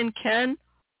Barbie and Ken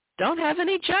don't have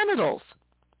any genitals?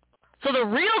 So the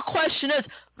real question is,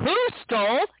 who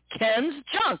stole Ken's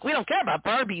junk? We don't care about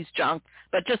Barbie's junk,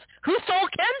 but just who stole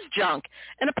Ken's junk?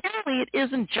 And apparently it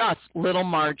isn't just little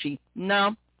Margie.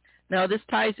 No, this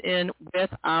ties in with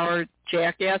our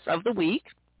Jackass of the Week,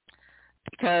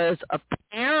 because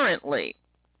apparently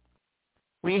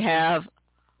we've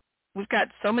got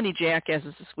so many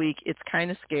jackasses this week, it's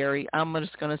kind of scary. I'm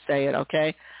just going to say it,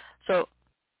 okay? So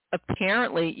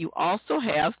apparently you also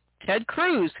have Ted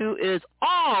Cruz, who is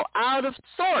all out of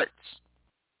sorts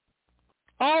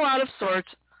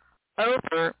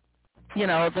over,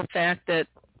 the fact that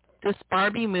this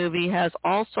Barbie movie has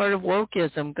all sort of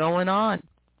wokeism going on.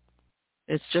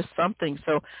 It's just something.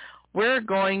 So we're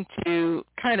going to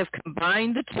kind of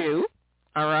combine the two,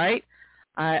 all right?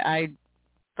 I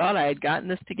thought I had gotten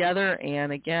this together,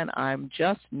 and again, I'm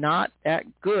just not that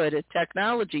good at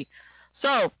technology.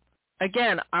 So,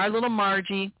 again, our little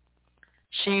Margie,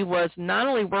 she was not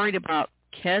only worried about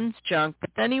Ken's junk, but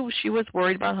then she was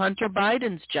worried about Hunter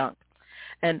Biden's junk.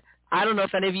 And I don't know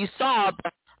if any of you saw,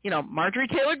 but, Marjorie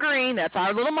Taylor Greene, that's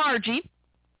our little Margie,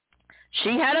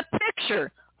 she had a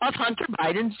picture of Hunter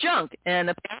Biden's junk. And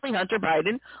apparently Hunter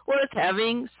Biden was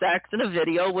having sex in a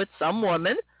video with some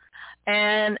woman.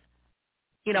 And,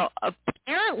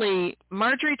 apparently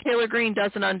Marjorie Taylor Greene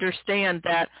doesn't understand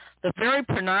that the very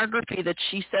pornography that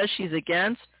she says she's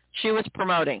against, she was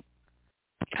promoting.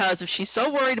 Because if she's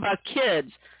so worried about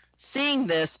kids seeing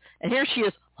this, and here she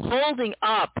is holding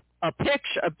up a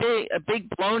picture, a big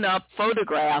blown up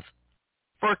photograph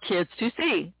for kids to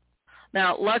see.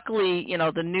 Now, luckily,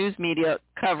 the news media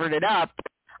covered it up.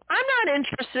 I'm not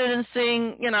interested in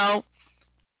seeing,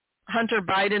 Hunter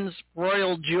Biden's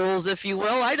royal jewels, if you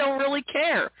will. I don't really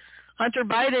care. Hunter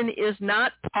Biden is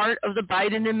not part of the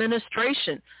Biden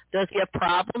administration. Does he have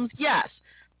problems? Yes.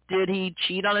 Did he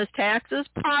cheat on his taxes?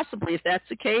 Possibly. If that's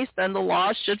the case, then the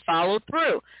law should follow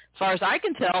through. As far as I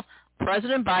can tell,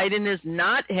 President Biden is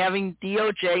not having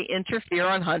DOJ interfere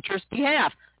on Hunter's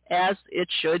behalf, as it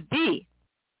should be.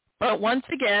 But once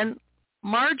again,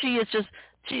 Margie is just,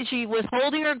 she was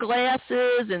holding her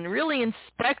glasses and really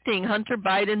inspecting Hunter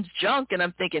Biden's junk. And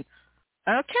I'm thinking,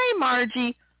 okay,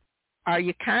 Margie, are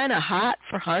you kind of hot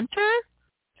for Hunter?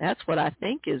 That's what I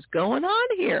think is going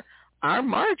on here. Our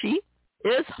Margie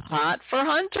is hot for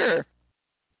Hunter.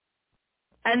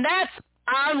 And that's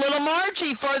our little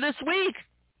Margie for this week.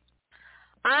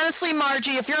 Honestly,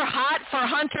 Margie, if you're hot for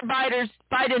Hunter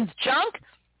Biden's junk,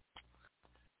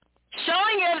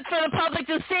 showing it for the public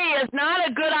to see is not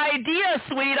a good idea,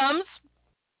 sweetums.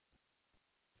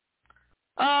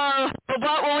 But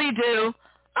what will we do?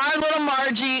 Our little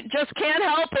Margie just can't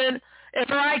help it if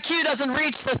her IQ doesn't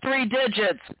reach the 3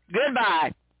 digits.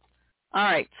 Goodbye. All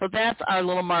right, so that's our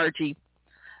little Margie.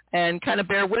 And kind of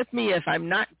bear with me if I'm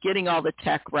not getting all the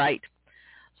tech right.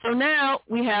 So now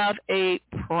we have a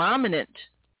prominent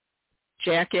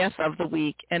jackass of the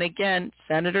week. And again,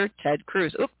 Senator Ted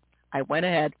Cruz. Oop, I went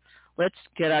ahead. Let's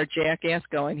get our jackass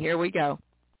going. Here we go.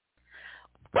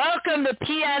 Welcome to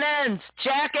PNN's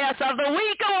Jackass of the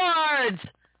Week Awards.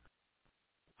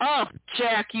 Oh,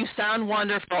 Jack, you sound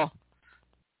wonderful.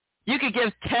 You could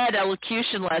give Ted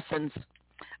elocution lessons.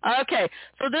 Okay,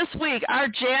 so this week, our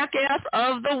Jackass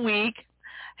of the Week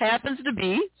happens to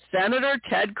be Senator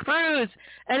Ted Cruz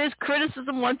and his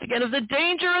criticism once again of the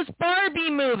dangerous Barbie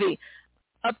movie.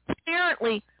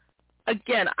 Apparently,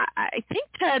 again, I think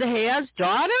Ted has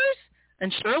daughters,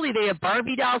 and surely they have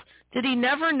Barbie dolls. Did he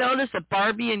never notice that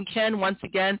Barbie and Ken, once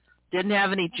again, didn't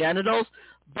have any genitals?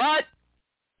 But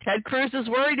Ted Cruz is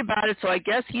worried about it, so I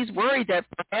guess he's worried that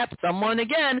perhaps someone,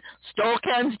 again, stole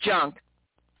Ken's junk.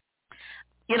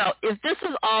 You know, if this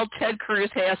is all Ted Cruz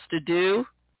has to do,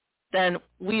 then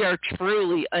we are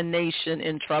truly a nation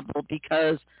in trouble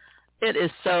because it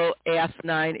is so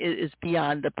asinine. It is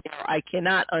beyond the pale. I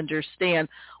cannot understand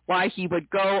why he would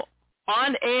go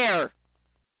on air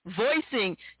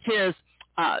voicing his,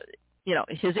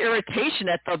 his irritation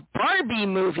at the Barbie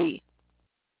movie.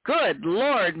 Good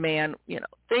Lord, man.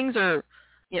 Things are,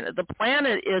 the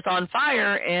planet is on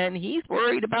fire, and he's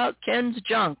worried about Ken's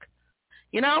junk.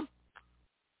 You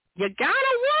gotta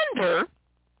wonder.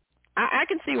 I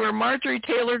can see where Marjorie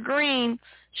Taylor Greene,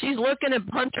 she's looking at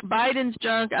Hunter Biden's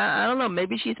junk. I don't know.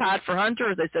 Maybe she's hot for Hunter,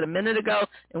 as I said a minute ago,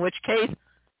 in which case,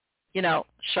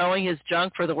 showing his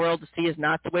junk for the world to see is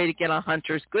not the way to get on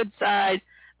Hunter's good side.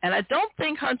 And I don't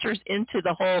think Hunter's into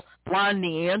the whole blonde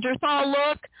Neanderthal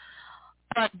look.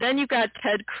 But then you got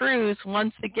Ted Cruz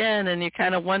once again, and you're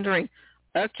kind of wondering,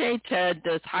 okay, Ted,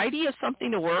 does Heidi have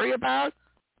something to worry about?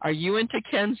 Are you into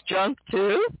Ken's junk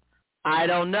too? I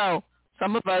don't know.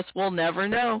 Some of us will never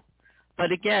know.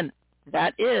 But again,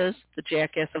 that is the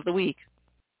Jackass of the Week.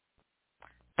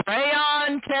 Pray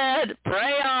on, Ted.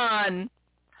 Pray on.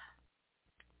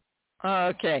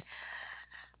 Okay.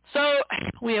 So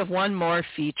we have one more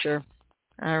feature.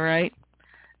 All right.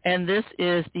 And this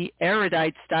is the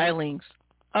erudite stylings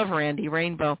of Randy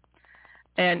Rainbow.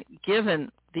 And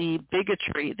given the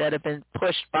bigotry that have been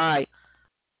pushed by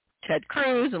Ted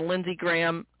Cruz and Lindsey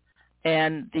Graham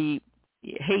and the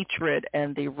hatred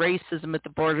and the racism at the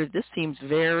border, this seems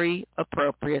very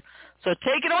appropriate. So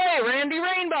take it away, Randy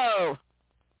Rainbow.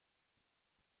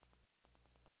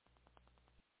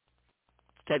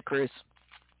 Ted Cruz.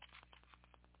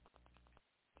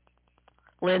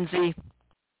 Lindsey.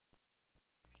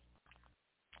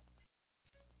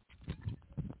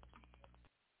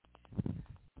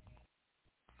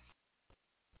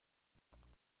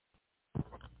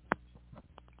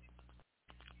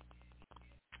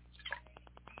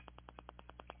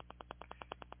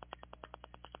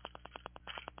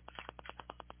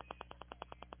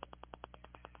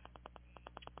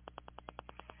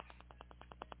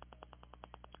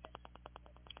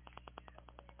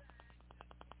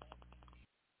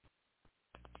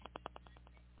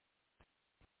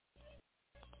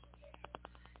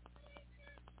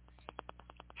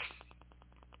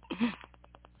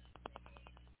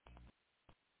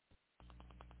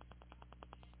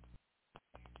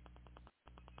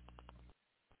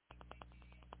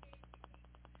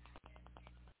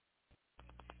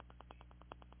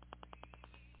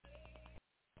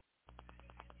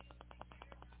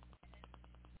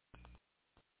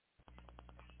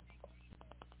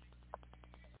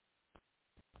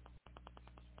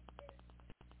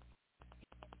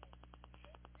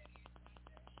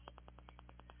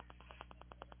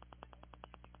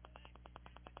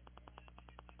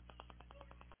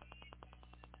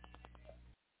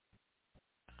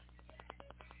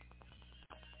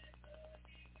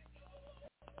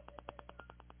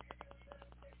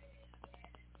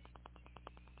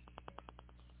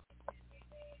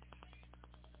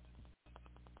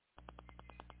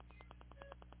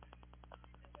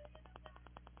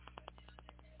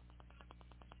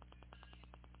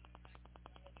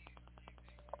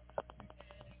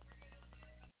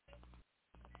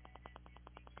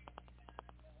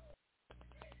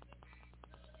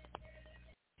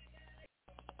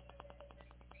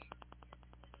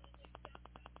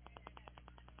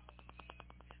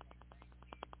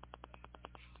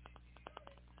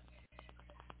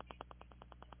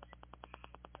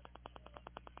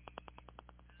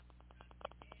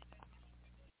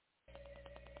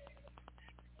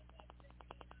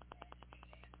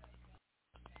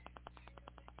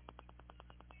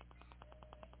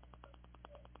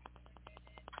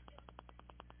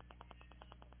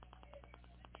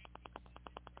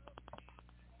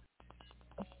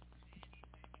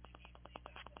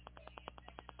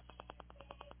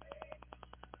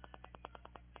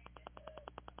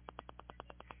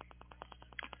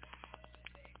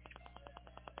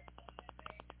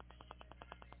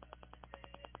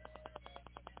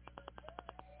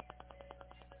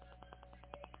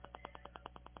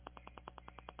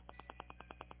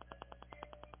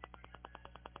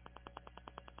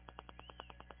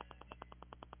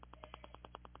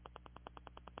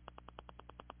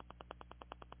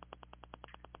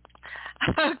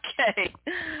 Okay.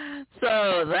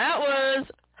 So that was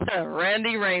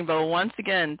Randy Rainbow once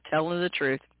again telling the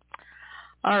truth.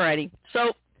 All righty.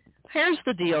 So here's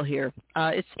the deal here.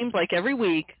 It seems like every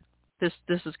week, this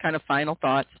is kind of final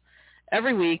thoughts.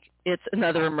 Every week, it's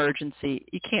another emergency.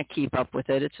 You can't keep up with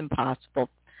it. It's impossible.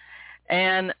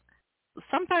 And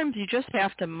sometimes you just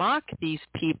have to mock these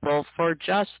people for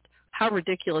just how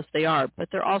ridiculous they are, but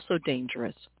they're also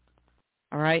dangerous.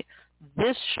 All right?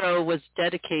 This show was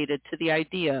dedicated to the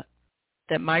idea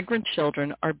that migrant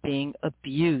children are being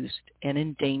abused and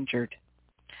endangered,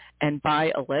 and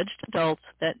by alleged adults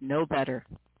that know better.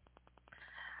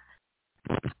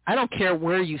 I don't care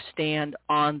where you stand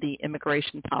on the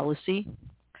immigration policy.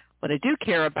 What I do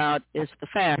care about is the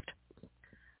fact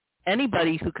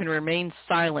anybody who can remain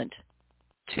silent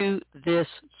to this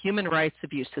human rights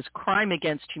abuse, this crime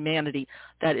against humanity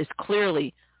that is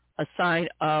clearly a sign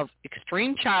of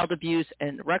extreme child abuse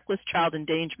and reckless child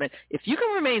endangerment, if you can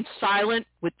remain silent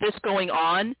with this going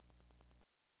on,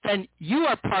 then you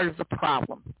are part of the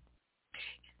problem.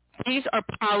 These are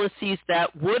policies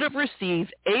that would have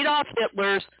received Adolf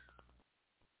Hitler's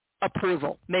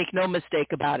approval. Make no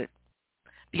mistake about it.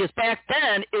 Because back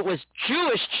then, it was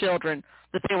Jewish children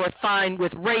that they were fine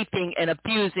with raping and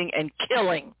abusing and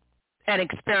killing and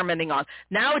experimenting on.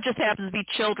 Now it just happens to be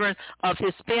children of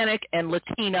Hispanic and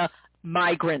Latina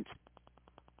migrants.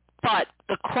 But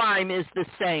the crime is the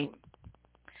same.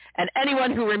 And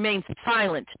anyone who remains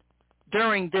silent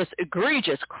during this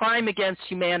egregious crime against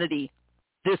humanity,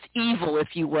 this evil,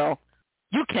 if you will,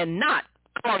 you cannot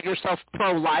call yourself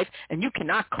pro-life, and you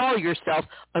cannot call yourself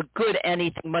a good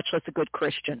anything, much less a good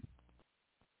Christian.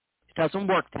 It doesn't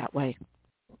work that way.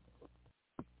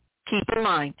 Keep in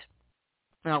mind,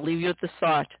 and I'll leave you with this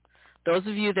thought, those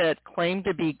of you that claim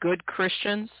to be good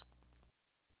Christians,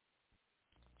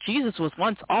 Jesus was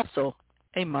once also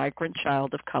a migrant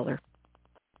child of color.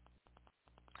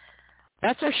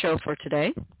 That's our show for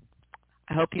today.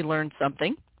 I hope you learned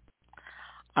something.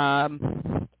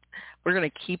 We're going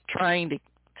to keep trying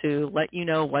to let you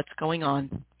know what's going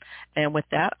on. And with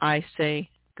that, I say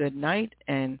good night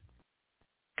and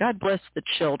God bless the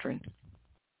children.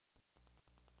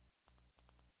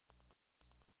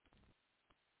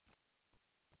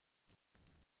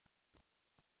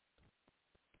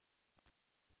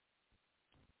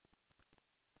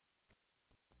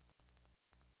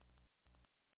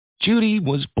 Judy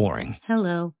was boring.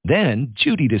 Hello. Then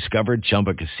Judy discovered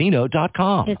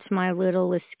ChumbaCasino.com. It's my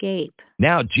little escape.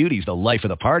 Now Judy's the life of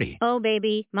the party. Oh,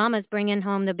 baby, mama's bringing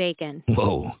home the bacon.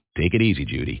 Whoa, take it easy,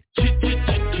 Judy.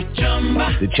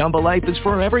 The Chumba life is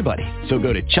for everybody. So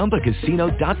go to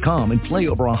ChumbaCasino.com and play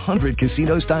over 100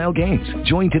 casino-style games.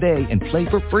 Join today and play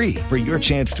for free for your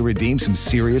chance to redeem some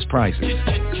serious prizes.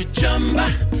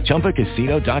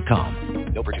 ChumbaCasino.com.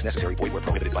 No purchase necessary. Void where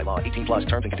prohibited by law. 18 plus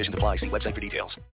terms and conditions apply. See website for details.